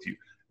invest with you.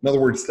 In other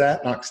words,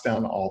 that knocks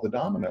down all the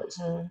dominoes.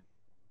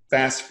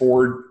 Fast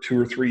forward 2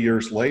 or 3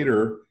 years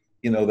later,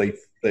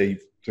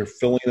 they're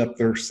filling up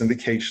their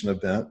syndication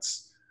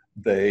events.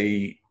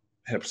 They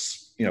have,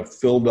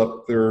 filled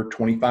up their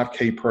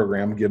 25K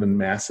program, given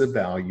massive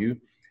value.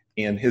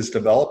 And his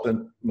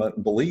development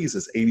in Belize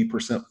is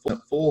 80%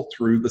 full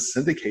through the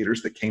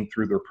syndicators that came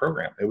through their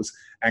program. It was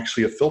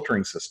actually a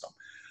filtering system.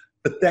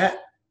 But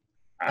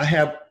I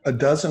have a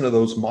dozen of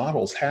those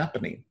models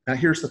happening. Now,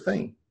 here's the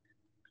thing.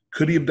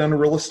 Could he have done a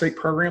real estate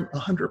program?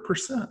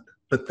 100%.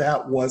 But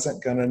that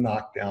wasn't going to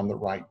knock down the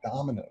right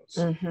dominoes.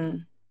 Mm-hmm.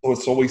 So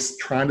it's always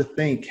trying to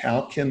think,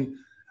 how can,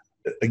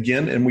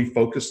 again, and we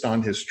focused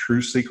on his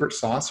true secret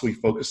sauce. We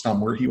focused on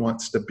where he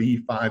wants to be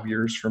 5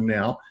 years from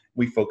now.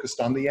 We focused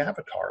on the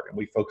avatar, and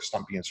we focused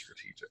on being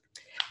strategic.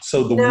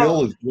 So the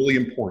will is really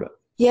important.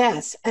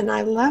 Yes, and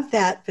I love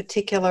that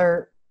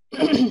particular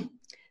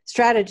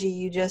strategy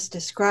you just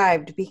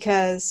described,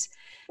 because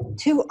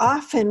too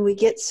often we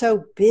get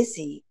so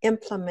busy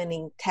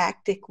implementing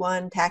tactic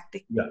 1,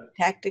 tactic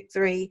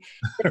 3,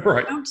 that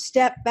right. we don't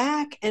step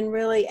back and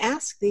really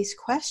ask these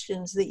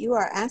questions that you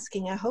are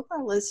asking. I hope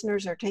our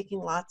listeners are taking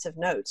lots of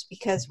notes,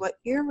 because what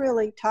you're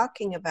really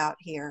talking about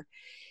here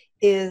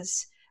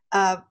is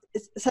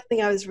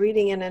something I was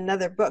reading in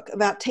another book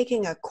about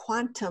taking a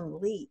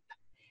quantum leap.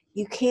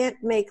 You can't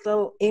make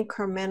little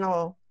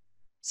incremental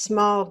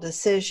small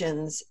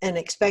decisions and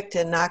expect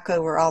to knock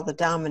over all the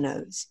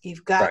dominoes.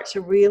 You've got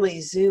to really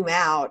zoom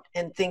out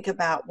and think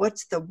about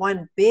what's the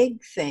one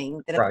big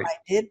thing that if I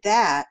did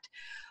that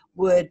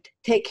would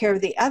take care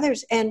of the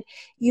others. And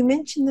you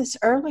mentioned this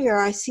earlier.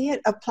 I see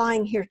it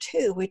applying here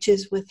too, which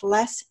is with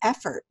less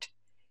effort,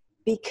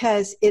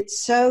 because it's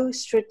so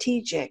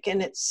strategic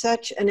and it's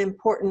such an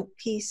important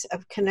piece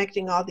of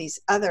connecting all these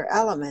other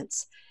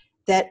elements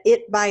that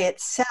it by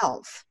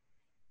itself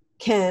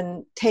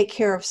can take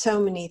care of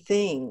so many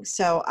things.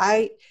 So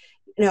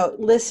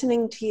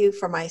listening to you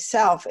for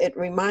myself, it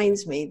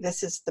reminds me,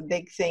 this is the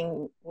big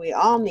thing we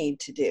all need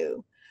to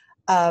do,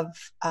 of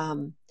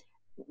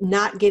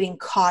not getting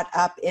caught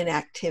up in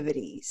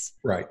activities,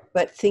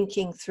 but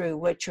thinking through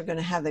which are going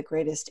to have the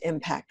greatest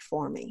impact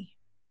for me.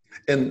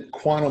 And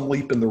quantum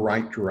leap in the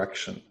right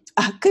direction.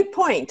 Good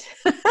point.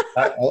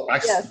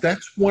 Yes.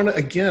 That's one,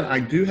 again, I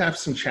do have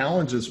some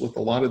challenges with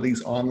a lot of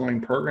these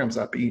online programs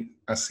I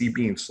see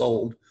being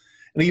sold,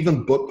 and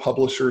even book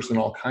publishers and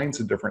all kinds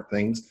of different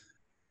things.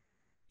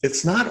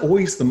 It's not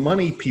always the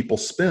money people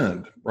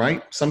spend,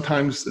 right?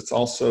 Sometimes it's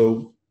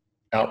also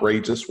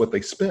outrageous what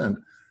they spend.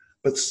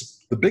 But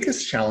the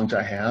biggest challenge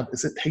I have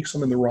is it takes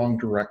them in the wrong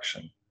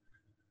direction.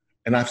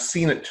 And I've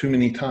seen it too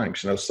many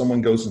times.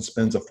 Someone goes and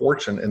spends a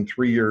fortune, and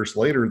 3 years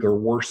later, they're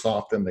worse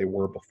off than they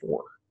were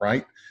before,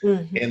 right?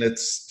 Mm-hmm. And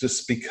it's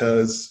just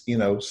because,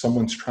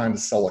 someone's trying to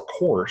sell a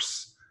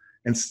course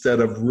instead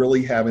of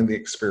really having the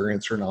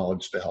experience or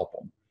knowledge to help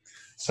them.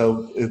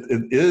 So it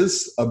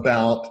is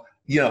about,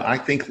 I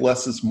think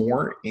less is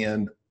more.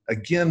 And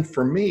again,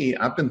 for me,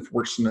 I've been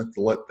fortunate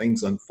to let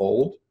things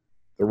unfold,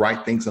 the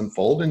right things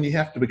unfold. And you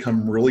have to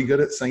become really good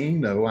at saying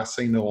no. I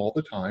say no all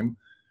the time,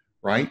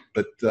 right?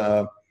 But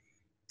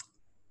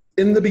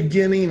in the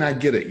beginning, I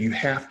get it. You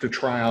have to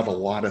try out a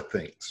lot of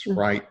things,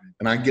 right?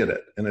 And I get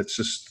it. And it's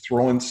just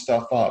throwing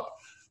stuff up.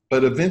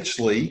 But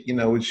eventually,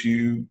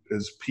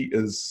 as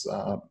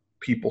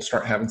people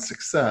start having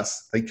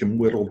success, they can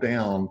whittle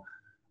down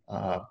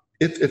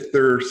if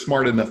they're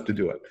smart enough to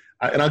do it.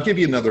 And I'll give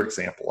you another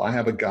example. I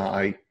have a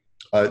guy,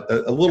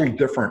 a little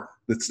different.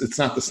 It's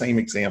not the same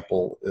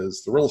example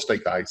as the real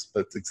estate guys,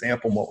 but it's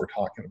example of what we're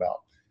talking about.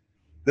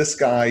 This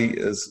guy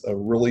is a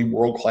really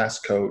world-class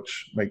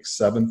coach, makes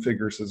 7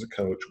 figures as a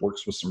coach,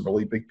 works with some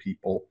really big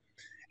people.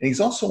 And he's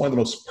also one of the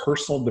most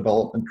personal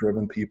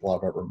development-driven people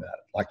I've ever met.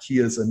 Like, he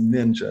is a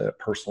ninja at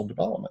personal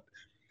development.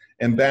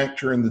 And back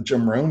during the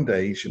Jim Rohn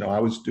days, I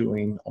was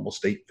doing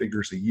almost 8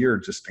 figures a year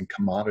just in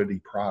commodity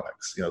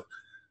products,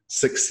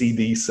 6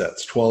 CD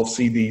sets, 12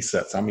 CD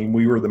sets. I mean,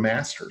 we were the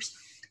masters.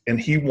 And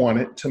he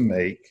wanted to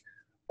make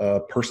a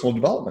personal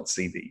development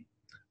CD.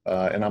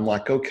 And I'm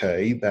like,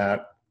 okay,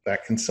 that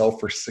can sell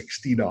for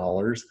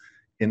 $60.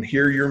 And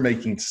here you're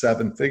making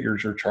 7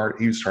 figures.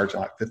 He was charging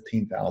like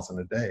 $15,000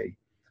 a day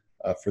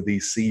for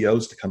these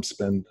CEOs to come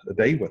spend a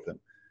day with him.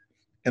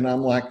 And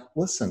I'm like,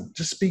 listen,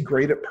 just be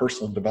great at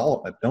personal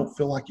development. Don't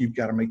feel like you've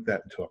got to make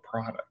that into a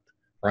product,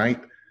 right?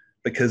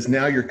 Because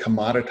now you're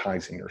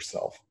commoditizing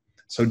yourself.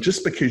 So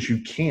just because you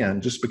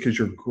can, just because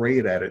you're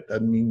great at it,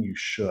 doesn't mean you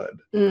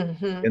should.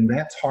 Mm-hmm. And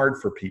that's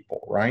hard for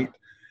people, right?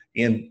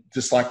 And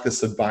just like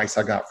this advice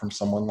I got from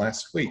someone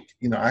last week,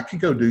 I could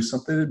go do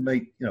something that'd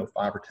make, 5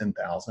 or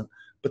 10,000,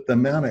 but the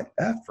amount of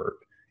effort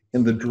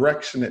in the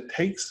direction it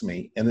takes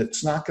me, and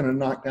it's not going to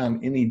knock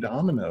down any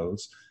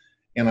dominoes.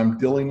 And I'm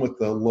dealing with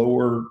the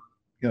lower,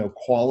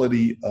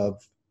 quality of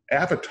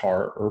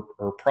avatar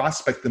or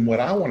prospect than what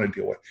I want to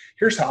deal with.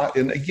 Here's how,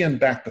 and again,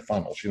 back to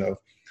funnels,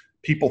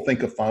 people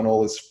think a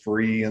funnel is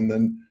free and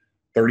then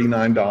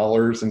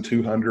 $39 and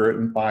 $200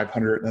 and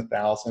 $500 and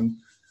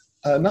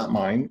 $1,000. Not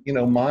mine.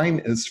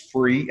 Mine is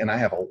free, and I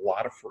have a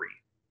lot of free,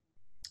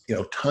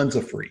 tons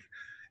of free.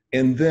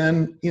 And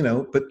then,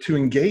 but to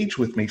engage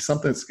with me,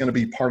 something that's going to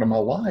be part of my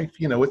life,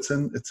 it's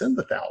in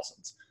the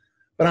thousands.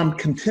 But I'm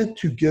content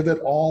to give it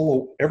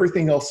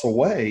everything else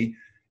away.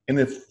 And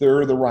if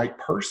they're the right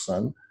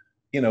person,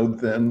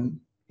 then,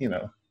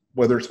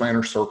 whether it's my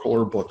inner circle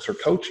or books or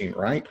coaching,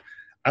 right?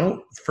 I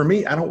don't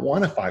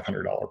want a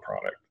 $500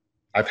 product.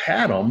 I've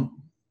had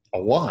them a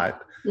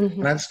lot,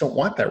 and I just don't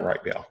want that right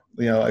now.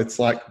 It's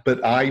like,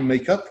 but I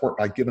make up for it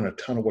by giving a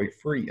ton away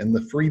free, and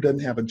the free doesn't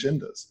have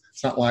agendas.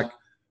 It's not like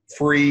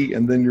free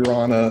and then you're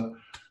on 10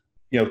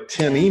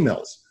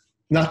 emails.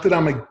 Not that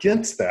I'm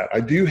against that.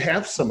 I do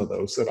have some of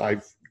those that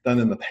I've done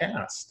in the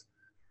past,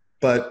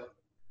 but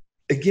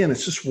again,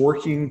 it's just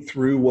working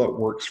through what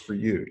works for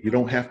you. You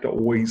don't have to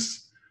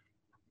always,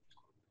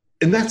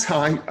 and that's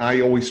how I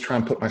always try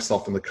and put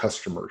myself in the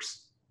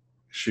customer's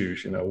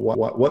shoes.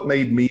 What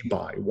made me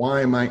buy?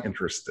 Why am I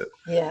interested?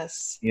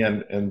 Yes.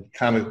 And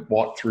kind of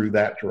walk through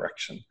that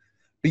direction.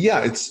 But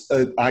yeah,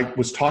 I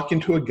was talking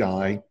to a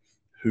guy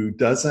who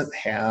doesn't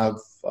have,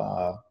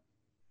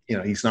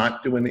 he's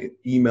not doing an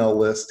email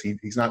list.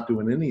 He's not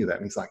doing any of that.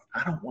 And he's like,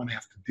 I don't want to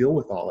have to deal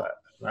with all that.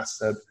 And I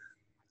said,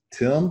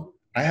 Tim,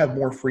 I have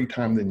more free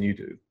time than you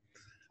do.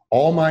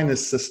 All mine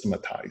is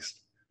systematized.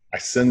 I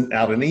send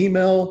out an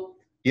email.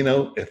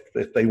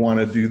 If they want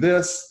to do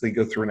this, they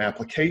go through an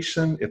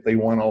application. If they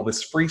want all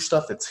this free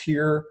stuff, it's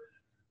here.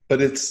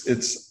 But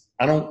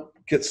I don't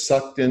get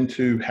sucked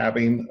into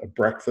having a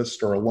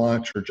breakfast or a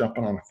lunch or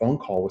jumping on a phone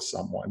call with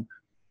someone.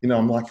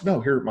 I'm like,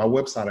 no, here at my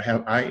website,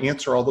 I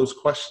answer all those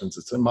questions.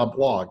 It's in my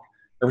blog.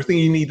 Everything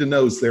you need to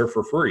know is there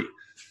for free.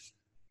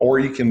 Or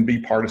you can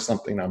be part of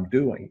something I'm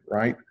doing,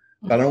 right?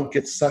 But I don't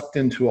get sucked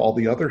into all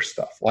the other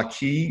stuff. Like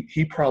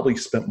he probably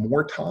spent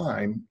more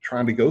time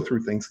trying to go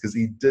through things because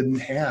he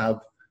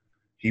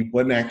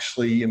wouldn't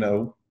actually,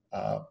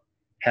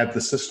 have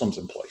the systems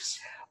in place.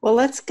 Well,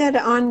 let's get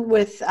on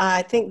with,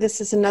 I think this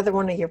is another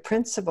one of your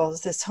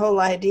principles, this whole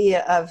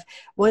idea of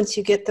once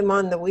you get them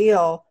on the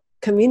wheel,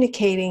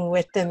 communicating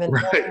with them and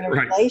building a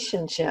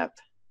relationship.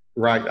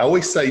 Right. I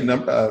always say,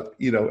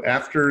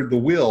 after the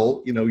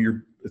wheel,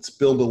 it's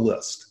build a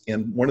list.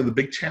 And one of the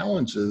big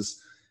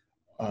challenges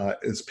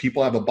is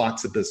people have a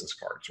box of business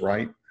cards,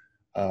 right?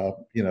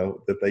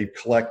 That they've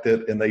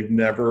collected and they've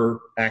never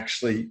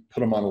actually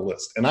put them on a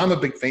list. And I'm a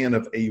big fan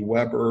of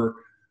AWeber.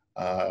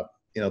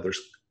 There's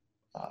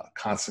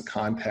Constant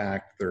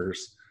Contact.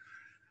 There's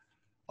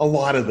a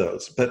lot of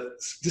those, but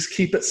just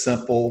keep it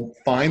simple.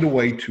 Find a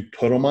way to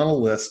put them on a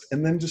list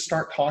and then just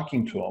start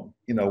talking to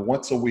them,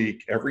 once a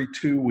week, every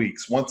 2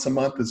 weeks, once a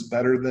month is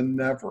better than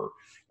never.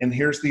 And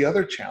here's the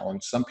other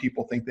challenge. Some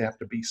people think they have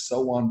to be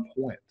so on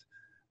point.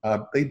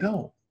 They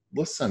don't.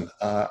 Listen,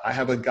 I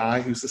have a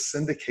guy who's a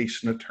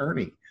syndication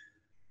attorney.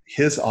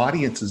 His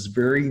audience is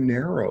very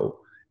narrow,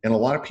 and a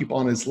lot of people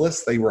on his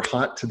list, they were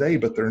hot today,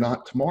 but they're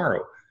not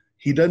tomorrow.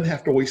 He doesn't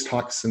have to always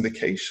talk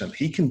syndication.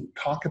 He can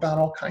talk about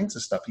all kinds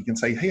of stuff. He can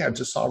say, hey, I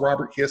just saw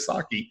Robert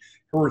Kiyosaki. Here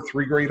were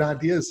 3 great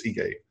ideas he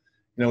gave.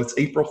 It's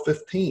April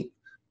 15th.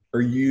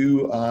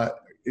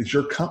 Is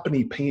your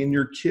company paying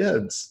your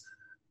kids,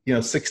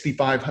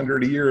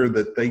 $6,500 a year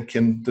that they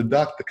can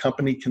deduct, the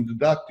company can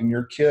deduct, and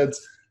your kids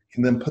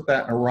can then put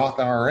that in a Roth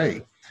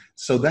IRA.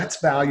 So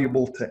that's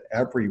valuable to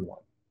everyone.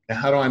 And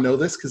how do I know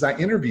this? Because I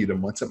interviewed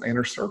them once at my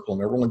inner circle,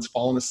 and everyone's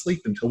fallen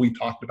asleep until we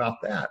talked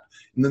about that.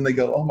 And then they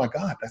go, oh my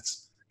God,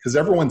 that's because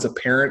everyone's a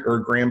parent or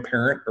a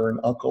grandparent or an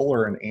uncle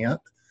or an aunt.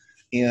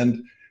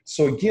 And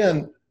so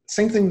again,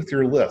 same thing with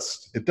your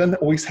list. It doesn't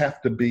always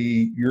have to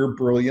be your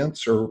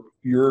brilliance or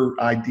your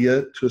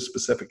idea to a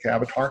specific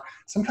avatar.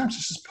 Sometimes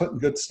it's just putting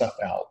good stuff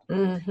out.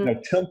 Mm-hmm.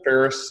 Tim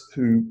Ferriss,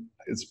 who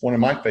is one of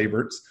my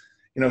favorites,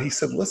 he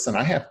said, listen,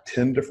 I have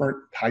 10 different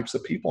types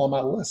of people on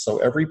my list. So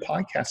every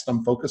podcast,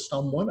 I'm focused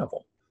on one of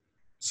them.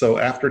 So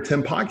after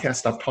 10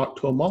 podcasts, I've talked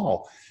to them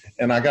all.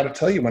 And I got to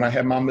tell you, when I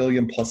had my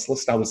million plus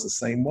list, I was the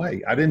same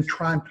way. I didn't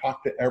try and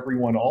talk to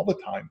everyone all the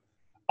time.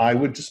 I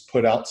would just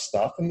put out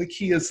stuff. And the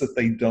key is that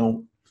they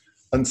don't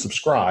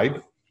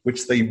unsubscribe,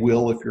 which they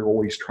will if you're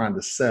always trying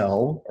to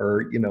sell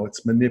or,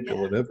 it's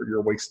manipulative or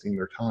you're wasting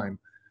their time.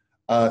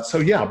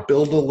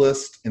 Build a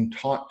list and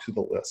talk to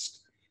the list.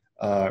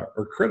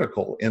 Are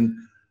critical. And,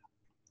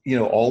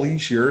 all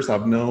these years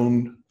I've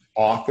known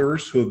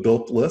authors who have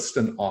built lists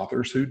and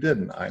authors who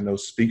didn't. I know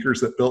speakers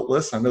that built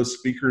lists. I know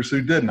speakers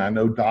who didn't. I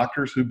know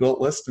doctors who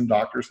built lists and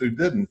doctors who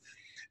didn't.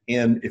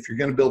 And if you're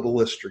going to build a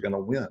list, you're going to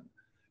win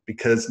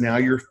because now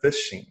you're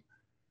fishing.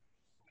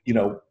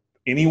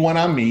 Anyone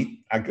I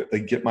meet, they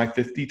get my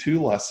 52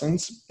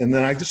 lessons and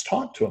then I just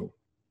talk to them.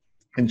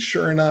 And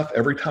sure enough,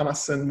 every time I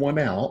send one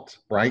out,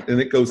 right, and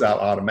it goes out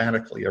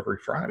automatically every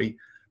Friday,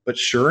 but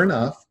sure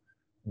enough,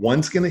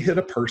 one's going to hit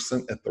a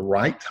person at the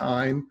right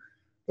time,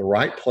 the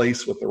right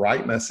place with the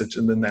right message.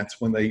 And then that's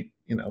when they,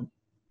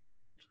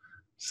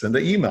 send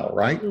an email,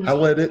 right? Mm-hmm. I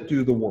let it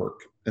do the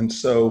work. And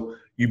so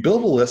you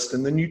build a list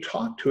and then you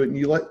talk to it and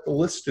you let the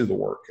list do the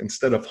work.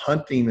 Instead of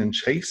hunting and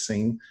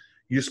chasing,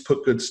 you just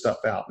put good stuff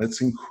out. And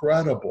it's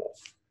incredible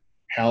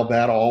how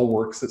that all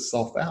works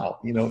itself out,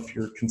 if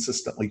you're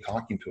consistently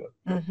talking to it.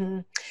 Mm-hmm.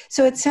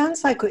 So it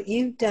sounds like what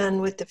you've done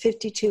with the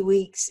 52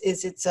 weeks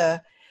is it's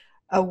a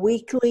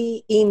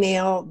weekly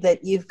email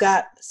that you've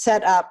got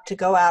set up to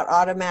go out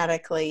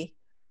automatically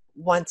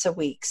once a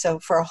week. So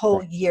for a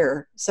whole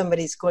year,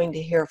 somebody's going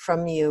to hear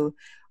from you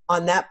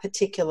on that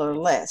particular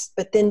list.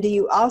 But then do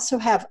you also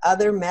have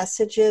other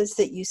messages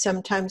that you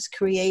sometimes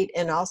create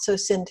and also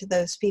send to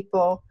those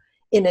people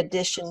in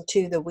addition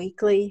to the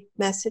weekly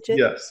messages?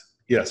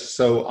 Yes.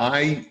 So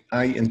I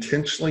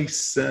intentionally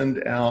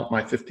send out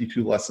my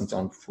 52 lessons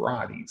on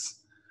Fridays.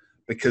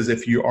 Because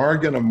if you are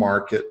going to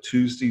market,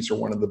 Tuesdays are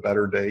one of the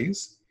better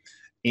days.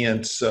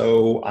 And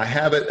so I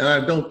have it, and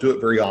I don't do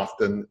it very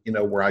often,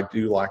 where I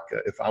do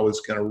if I was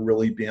going to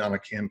really be on a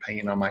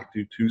campaign, I might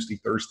do Tuesday,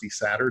 Thursday,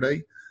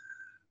 Saturday.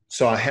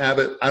 So I have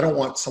it. I don't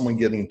want someone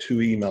getting 2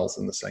 emails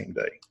in the same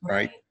day,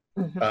 right?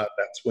 Mm-hmm.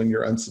 That's when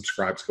your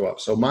unsubscribes go up.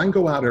 So mine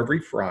go out every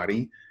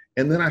Friday.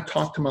 And then I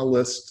talk to my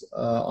list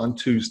on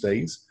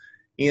Tuesdays.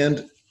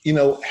 And,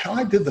 how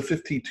I did the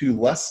 52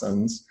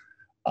 lessons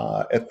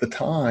at the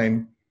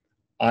time,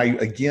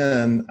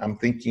 I'm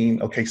thinking,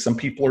 okay, some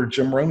people are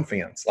Jim Rohn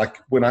fans. Like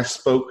when I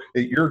spoke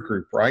at your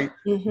group, right?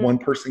 Mm-hmm. One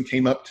person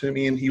came up to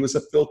me and he was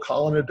a Phil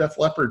Collin, a Def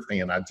Leppard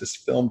fan. I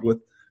just filmed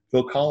with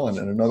Phil Collin,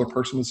 and another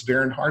person was a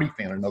Darren Hardy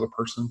fan. Another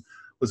person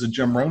was a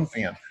Jim Rohn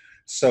fan.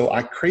 So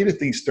I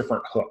created these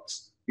different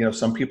hooks.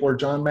 Some people are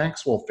John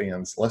Maxwell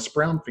fans, Les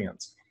Brown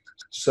fans.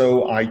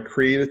 So I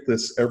created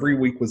this, every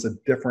week was a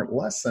different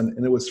lesson,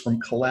 and it was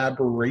from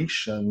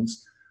collaborations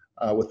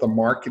with a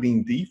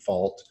marketing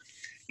default.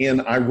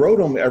 And I wrote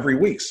them every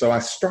week. So I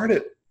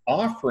started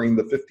offering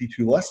the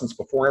 52 lessons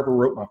before I ever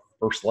wrote my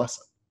first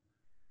lesson,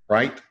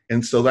 right?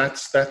 And so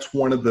that's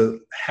one of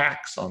the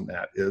hacks on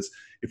that is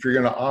if you're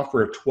going to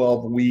offer a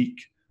 12-week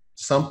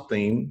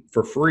something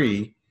for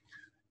free,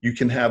 you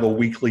can have a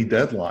weekly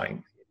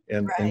deadline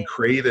and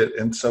create it.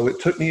 And so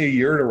it took me a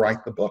year to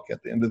write the book.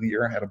 At the end of the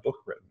year, I had a book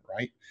written,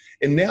 right?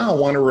 And now I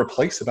want to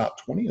replace about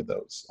 20 of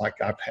those. Like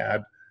I've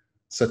had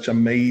such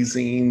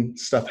amazing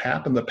stuff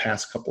happen the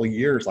past couple of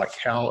years, like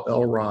Hal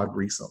Elrod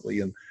recently,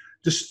 and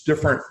just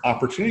different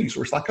opportunities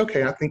where it's like,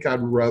 okay, I think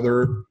I'd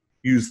rather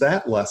use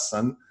that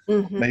lesson.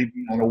 Mm-hmm.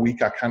 Maybe on a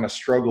week I kind of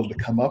struggled to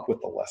come up with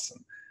a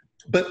lesson.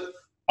 But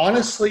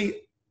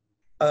honestly,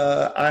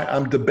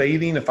 I'm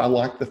debating if I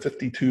like the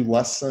 52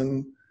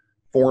 lesson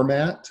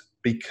format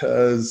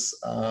because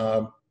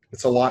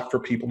it's a lot for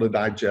people to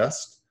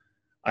digest.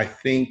 I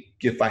think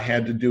if I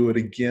had to do it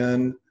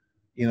again,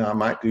 I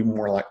might do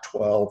more like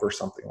 12 or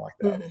something like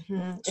that.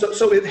 Mm-hmm.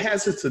 So it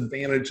has its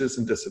advantages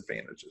and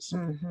disadvantages.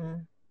 Mm-hmm.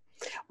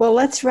 Well,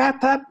 let's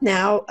wrap up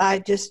now. I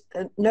just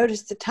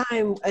noticed the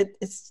time.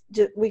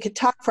 We could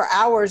talk for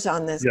hours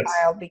on this, Yes.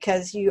 Kyle,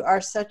 because you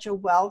are such a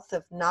wealth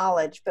of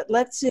knowledge. But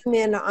let's zoom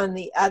in on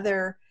the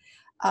other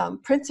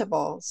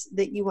principles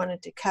that you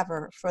wanted to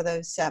cover for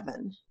those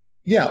 7.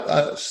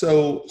 Yeah.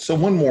 So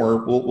one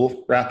more.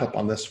 We'll wrap up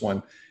on this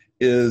one.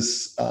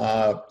 Is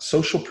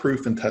social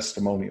proof and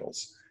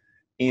testimonials,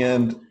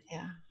 and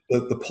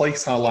the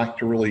place I like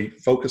to really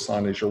focus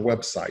on is your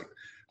website.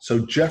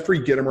 So Jeffrey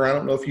Gitomer, I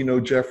don't know if you know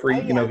Jeffrey,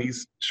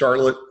 he's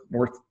Charlotte,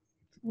 North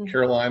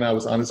Carolina. I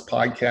was on his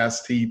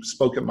podcast. He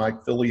spoke at my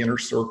Philly Inner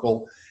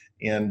Circle,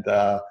 and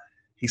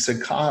he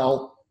said,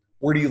 Kyle,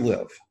 where do you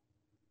live?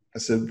 I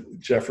said,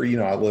 Jeffrey,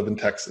 I live in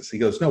Texas. He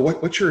goes, no,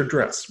 what's your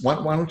address? Why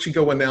don't you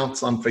go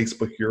announce on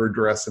Facebook your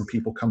address and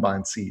people come by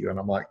and see you? And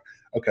I'm like,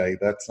 okay,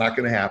 that's not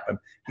going to happen.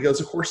 He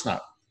goes, of course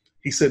not.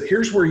 He said,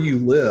 here's where you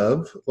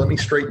live. Let me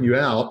straighten you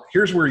out.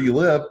 Here's where you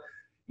live.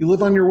 You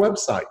live on your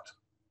website.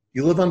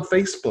 You live on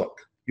Facebook.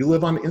 You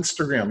live on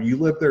Instagram. You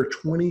live there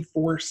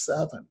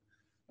 24/7.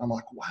 I'm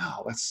like,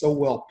 wow, that's so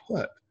well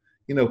put.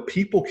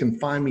 People can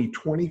find me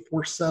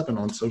 24/7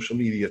 on social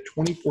media,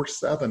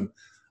 24/7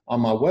 on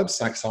my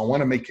website. So I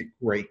want to make it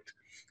great.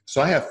 So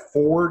I have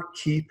 4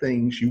 key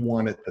things you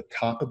want at the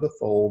top of the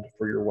fold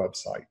for your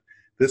website.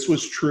 This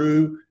was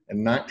true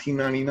in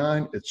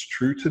 1999. It's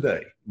true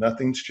today.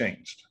 Nothing's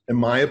changed, in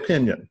my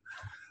opinion.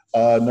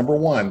 Number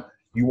 1,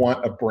 you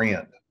want a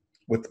brand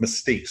with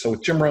mystique. So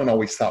with Jim Rohn, I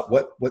always thought,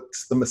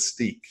 what's the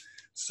mystique?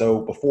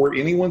 So before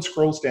anyone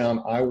scrolls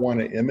down, I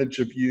want an image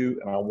of you,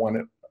 and I want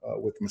it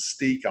with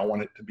mystique. I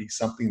want it to be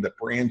something that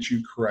brands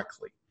you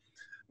correctly.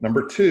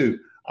 Number 2,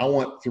 I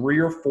want 3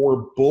 or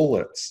 4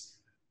 bullets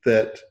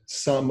that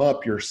sum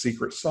up your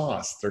secret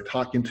sauce. They're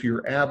talking to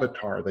your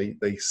avatar.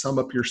 They sum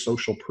up your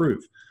social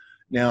proof.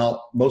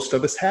 Now, most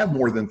of us have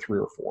more than 3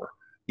 or 4.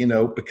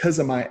 Because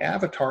of my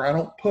avatar, I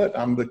don't put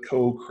I'm the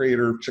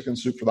co-creator of Chicken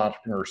Soup for the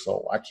Entrepreneur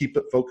Soul. I keep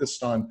it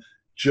focused on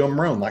Jim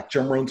Rohn. Like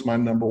Jim Rohn's my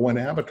number 1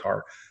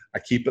 avatar. I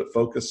keep it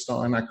focused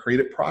on I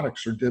created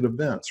products or did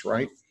events,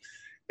 right?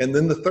 And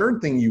then the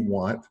third thing you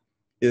want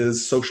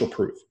is social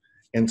proof.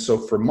 And so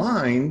for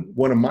mine,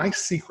 one of my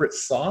secret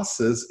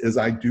sauces is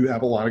I do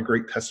have a lot of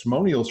great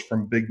testimonials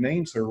from big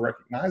names that are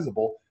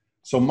recognizable.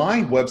 So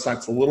my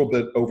website's a little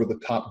bit over the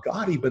top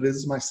gaudy, but it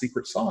is my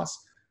secret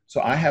sauce.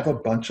 So I have a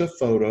bunch of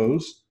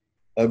photos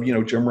of,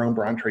 Jim Rohn,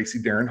 Brian Tracy,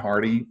 Darren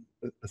Hardy,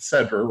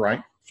 etc.,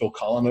 right? Phil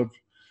Collin of,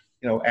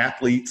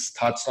 athletes,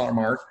 Todd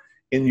Stottlemyre,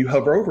 and you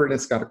hover over it and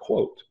it's got a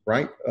quote,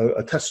 right?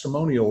 A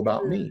testimonial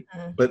about me.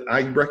 But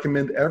I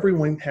recommend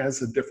everyone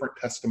has a different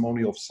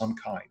testimonial of some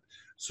kind.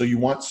 So you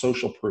want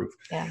social proof.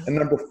 Yeah. And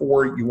number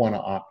 4, you want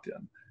to opt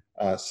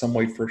in, some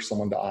way for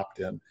someone to opt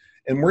in.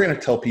 And we're going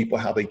to tell people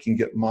how they can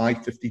get my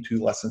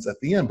 52 lessons at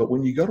the end. But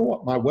when you go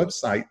to my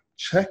website,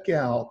 check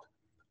out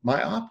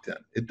my opt-in.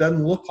 It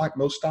doesn't look like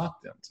most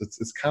opt-ins.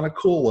 It's kind of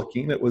cool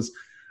looking. It was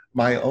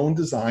my own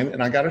design.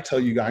 And I got to tell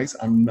you guys,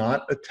 I'm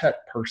not a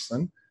tech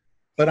person,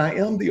 but I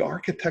am the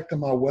architect of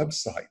my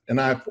website. And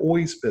I've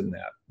always been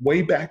that.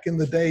 Way back in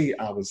the day,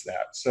 I was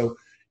that. So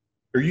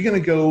are you going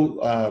to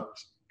go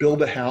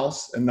build a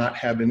house and not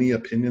have any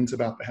opinions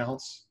about the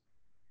house?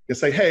 You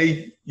say,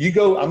 hey, you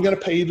go, I'm going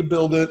to pay you to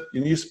build it,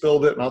 and you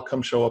build it, and I'll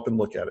come show up and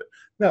look at it.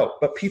 No,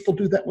 but people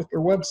do that with their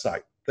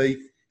website.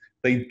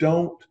 They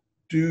don't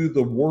do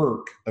the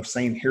work of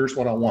saying, here's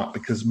what I want,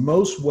 because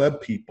most web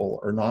people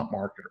are not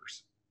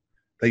marketers.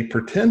 They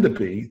pretend to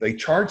be, they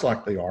charge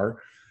like they are.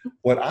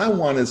 What I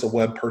want is a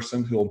web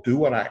person who'll do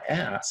what I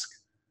ask,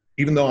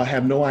 even though I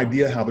have no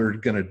idea how they're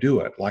going to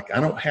do it. Like,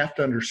 I don't have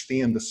to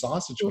understand the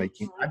sausage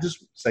making. I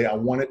just say, I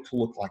want it to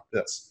look like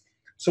this.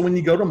 So when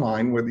you go to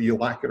mine, whether you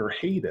like it or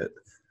hate it,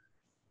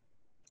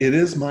 it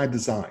is my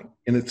design,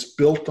 and it's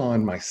built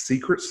on my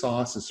secret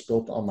sauce. It's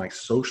built on my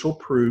social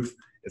proof.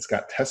 It's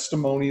got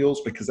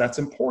testimonials, because that's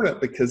important,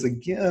 because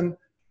again,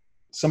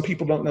 some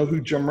people don't know who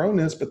Jim Rohn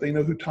is, but they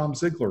know who Tom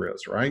Ziglar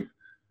is, right?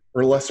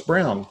 Or Les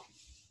Brown.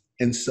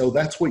 And so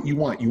that's what you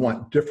want. You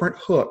want different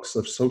hooks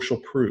of social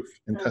proof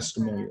and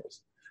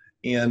testimonials.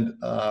 And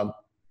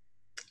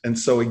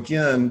so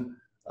again,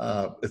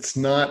 it's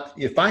not,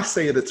 if I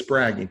say it, it's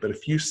bragging, but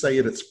if you say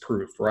it, it's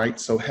proof, right?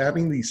 So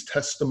having these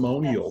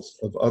testimonials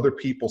of other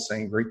people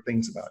saying great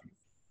things about you.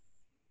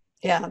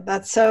 Yeah,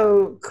 that's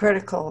so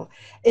critical.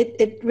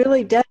 It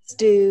really does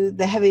do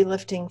the heavy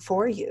lifting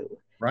for you.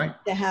 Right.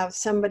 To have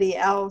somebody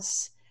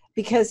else,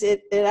 because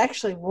it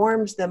actually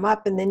warms them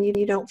up, and then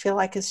you don't feel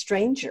like a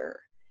stranger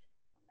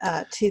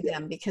to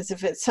them. Because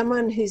if it's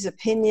someone whose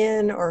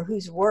opinion or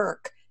whose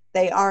work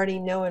they already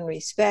know and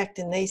respect,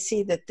 and they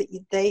see that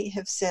they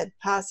have said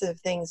positive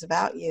things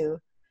about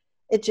you,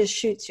 it just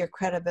shoots your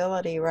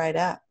credibility right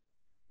up.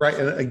 Right.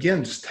 And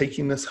again, just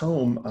taking this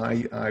home,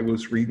 I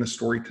was reading a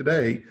story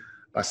today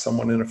by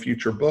someone in a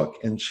future book,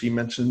 and she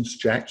mentions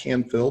Jack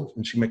Canfield,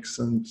 and she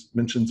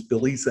mentions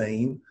Billy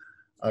Zane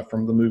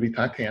from the movie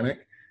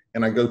Titanic.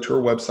 And I go to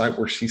her website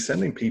where she's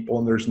sending people,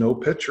 and there's no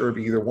picture of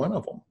either one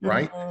of them,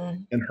 right?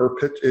 Mm-hmm. And her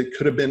pitch, it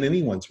could have been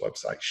anyone's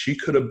website. She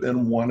could have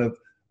been one of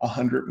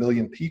 100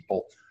 million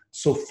people.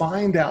 So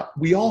find out,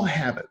 we all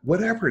have it,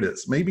 whatever it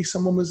is. Maybe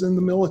someone was in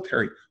the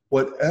military,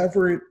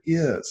 whatever it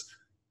is,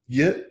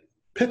 get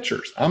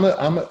pictures. I'm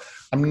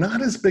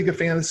not as big a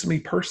fan as me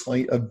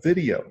personally of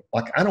video.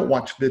 Like, I don't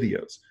watch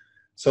videos.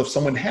 So if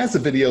someone has a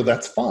video,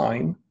 that's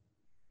fine.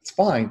 It's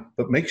fine,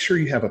 but make sure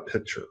you have a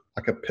picture.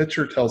 Like, a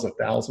picture tells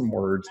 1,000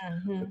 words.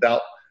 Mm-hmm.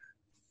 Without,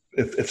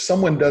 if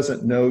someone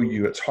doesn't know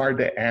you, it's hard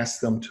to ask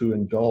them to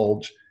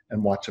indulge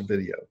and watch a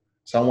video.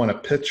 So I want a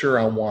picture.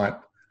 I want,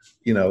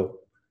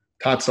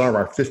 Todd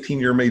Sarver,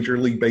 15-year Major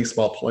League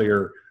Baseball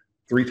player,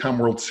 3-time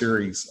World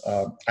Series.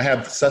 I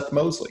have Seth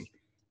Mosley,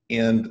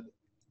 and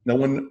no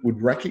one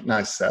would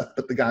recognize Seth,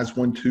 but the guy's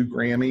won 2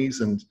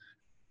 Grammys and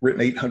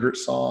written 800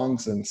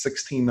 songs and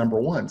 16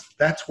 number ones.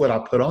 That's what I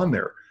put on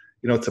there.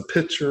 It's a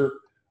picture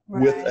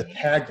with a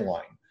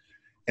tagline.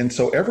 And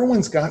so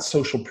everyone's got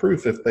social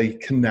proof if they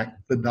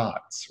connect the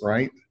dots,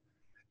 right?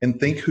 And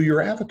think who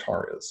your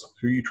avatar is,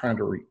 who you're trying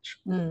to reach.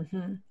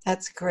 Mm-hmm.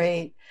 That's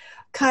great.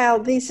 Kyle,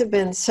 these have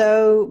been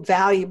so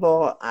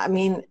valuable. I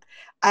mean,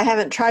 I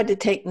haven't tried to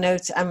take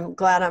notes. I'm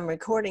glad I'm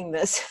recording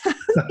this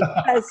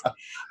because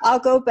I'll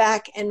go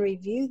back and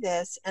review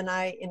this, and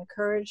I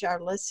encourage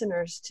our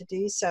listeners to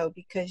do so,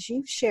 because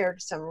you've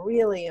shared some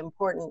really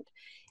important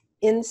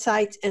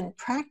insights and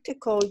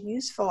practical,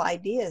 useful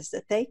ideas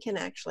that they can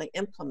actually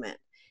implement,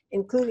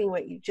 including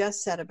what you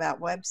just said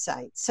about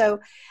websites. So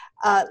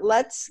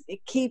let's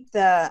keep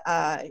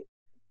the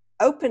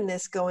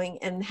openness going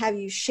and have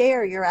you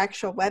share your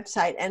actual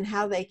website and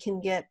how they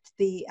can get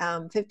the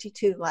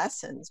 52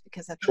 lessons,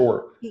 because I think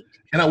sure.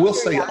 And I will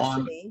say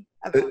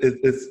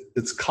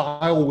it's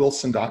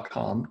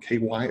KyleWilson.com,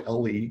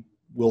 K-Y-L-E,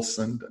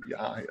 Wilson,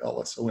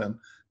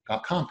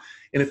 W-I-L-S-O-N.com.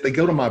 And if they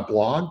go to my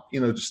blog,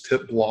 just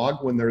tip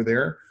blog when they're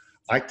there,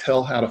 I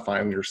tell how to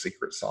find your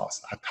secret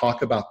sauce. I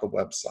talk about the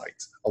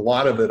websites. A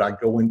lot of it, I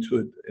go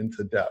into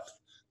depth.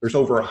 There's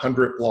over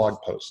 100 blog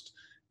posts.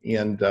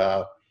 And,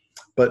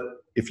 but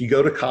if you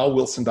go to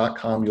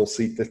KyleWilson.com, you'll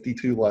see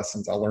 52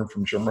 lessons I learned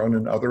from Jim Rohn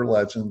and other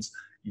legends.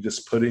 You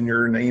just put in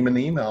your name and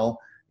email,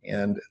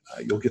 and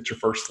you'll get your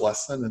first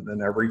lesson. And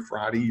then every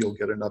Friday, you'll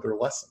get another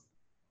lesson.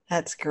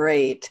 That's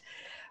great.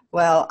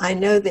 Well, I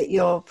know that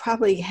you'll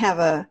probably have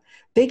a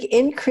big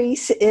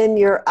increase in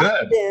your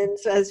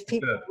opt-ins as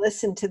people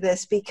listen to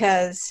this,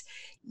 because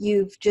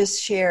you've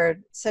just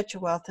shared such a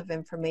wealth of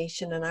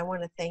information. And I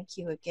want to thank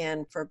you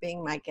again for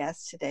being my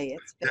guest today.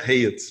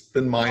 It's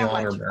been my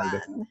honor,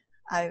 Meredith.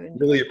 I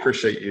really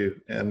appreciate you.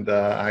 And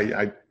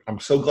I'm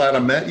so glad I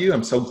met you.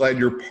 I'm so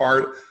glad we're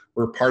part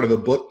of a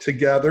book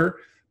together,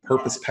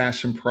 Purpose,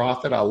 Passion,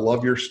 Profit. I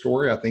love your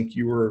story. I think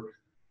you were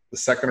the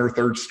second or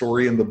third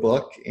story in the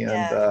book,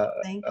 and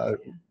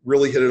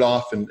really hit it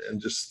off, and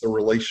just the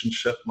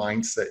relationship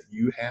mindset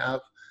you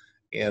have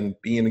and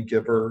being a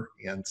giver.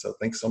 And so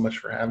thanks so much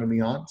for having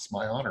me on. It's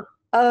my honor.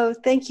 Oh,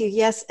 thank you.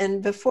 Yes.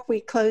 And before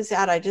we close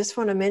out, I just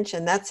want to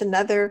mention that's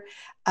another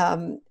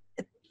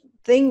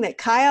thing that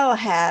Kyle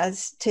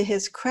has to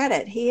his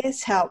credit. He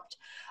has helped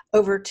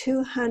over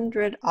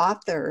 200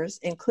 authors,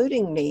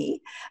 including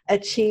me,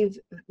 achieve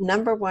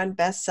 #1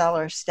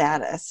 bestseller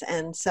status.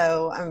 And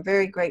so I'm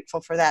very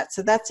grateful for that.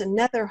 So that's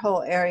another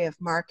whole area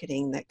of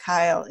marketing that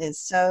Kyle is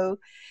so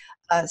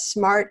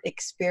smart,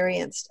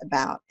 experienced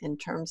about, in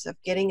terms of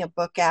getting a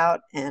book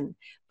out and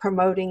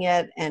promoting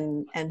it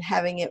and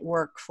having it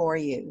work for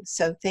you.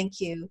 So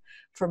thank you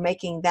for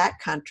making that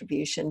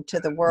contribution to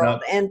the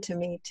world and to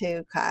me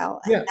too,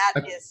 Kyle. And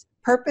that is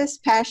Purpose,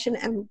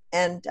 Passion,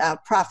 and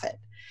Profit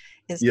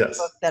is the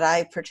book that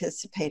I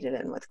participated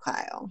in with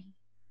Kyle.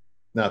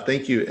 No,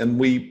 thank you. And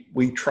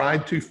we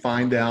tried to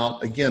find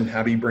out, again,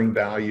 how do you bring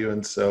value?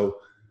 And so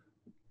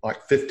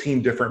like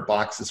 15 different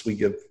boxes we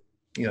give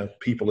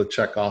people to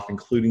check off,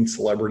 including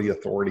celebrity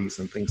authorities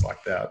and things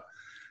like that.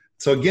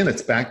 So again,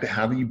 it's back to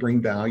how do you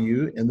bring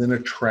value and then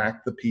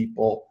attract the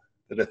people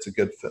that it's a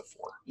good fit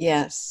for.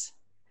 Yes.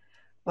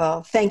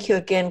 Well, thank you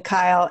again,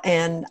 Kyle.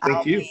 And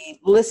I'll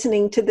be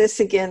listening to this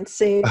again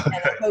soon. Okay. And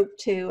I hope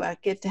to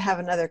get to have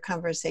another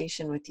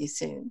conversation with you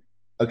soon.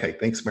 Okay.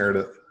 Thanks,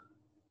 Meredith.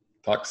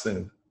 Talk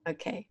soon.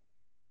 Okay.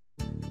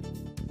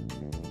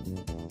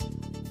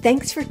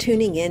 Thanks for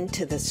tuning in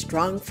to the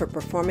Strong for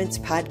Performance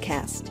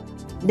podcast.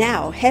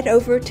 Now head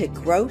over to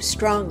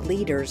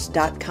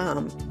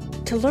growstrongleaders.com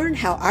to learn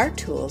how our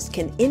tools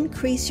can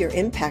increase your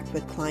impact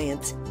with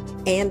clients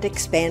and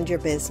expand your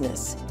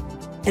business.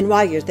 And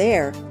while you're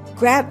there,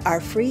 grab our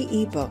free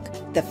ebook,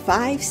 The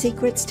 5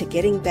 Secrets to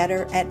Getting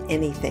Better at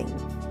Anything.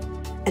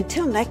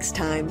 Until next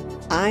time,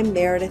 I'm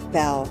Meredith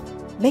Bell.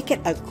 Make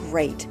it a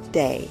great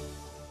day.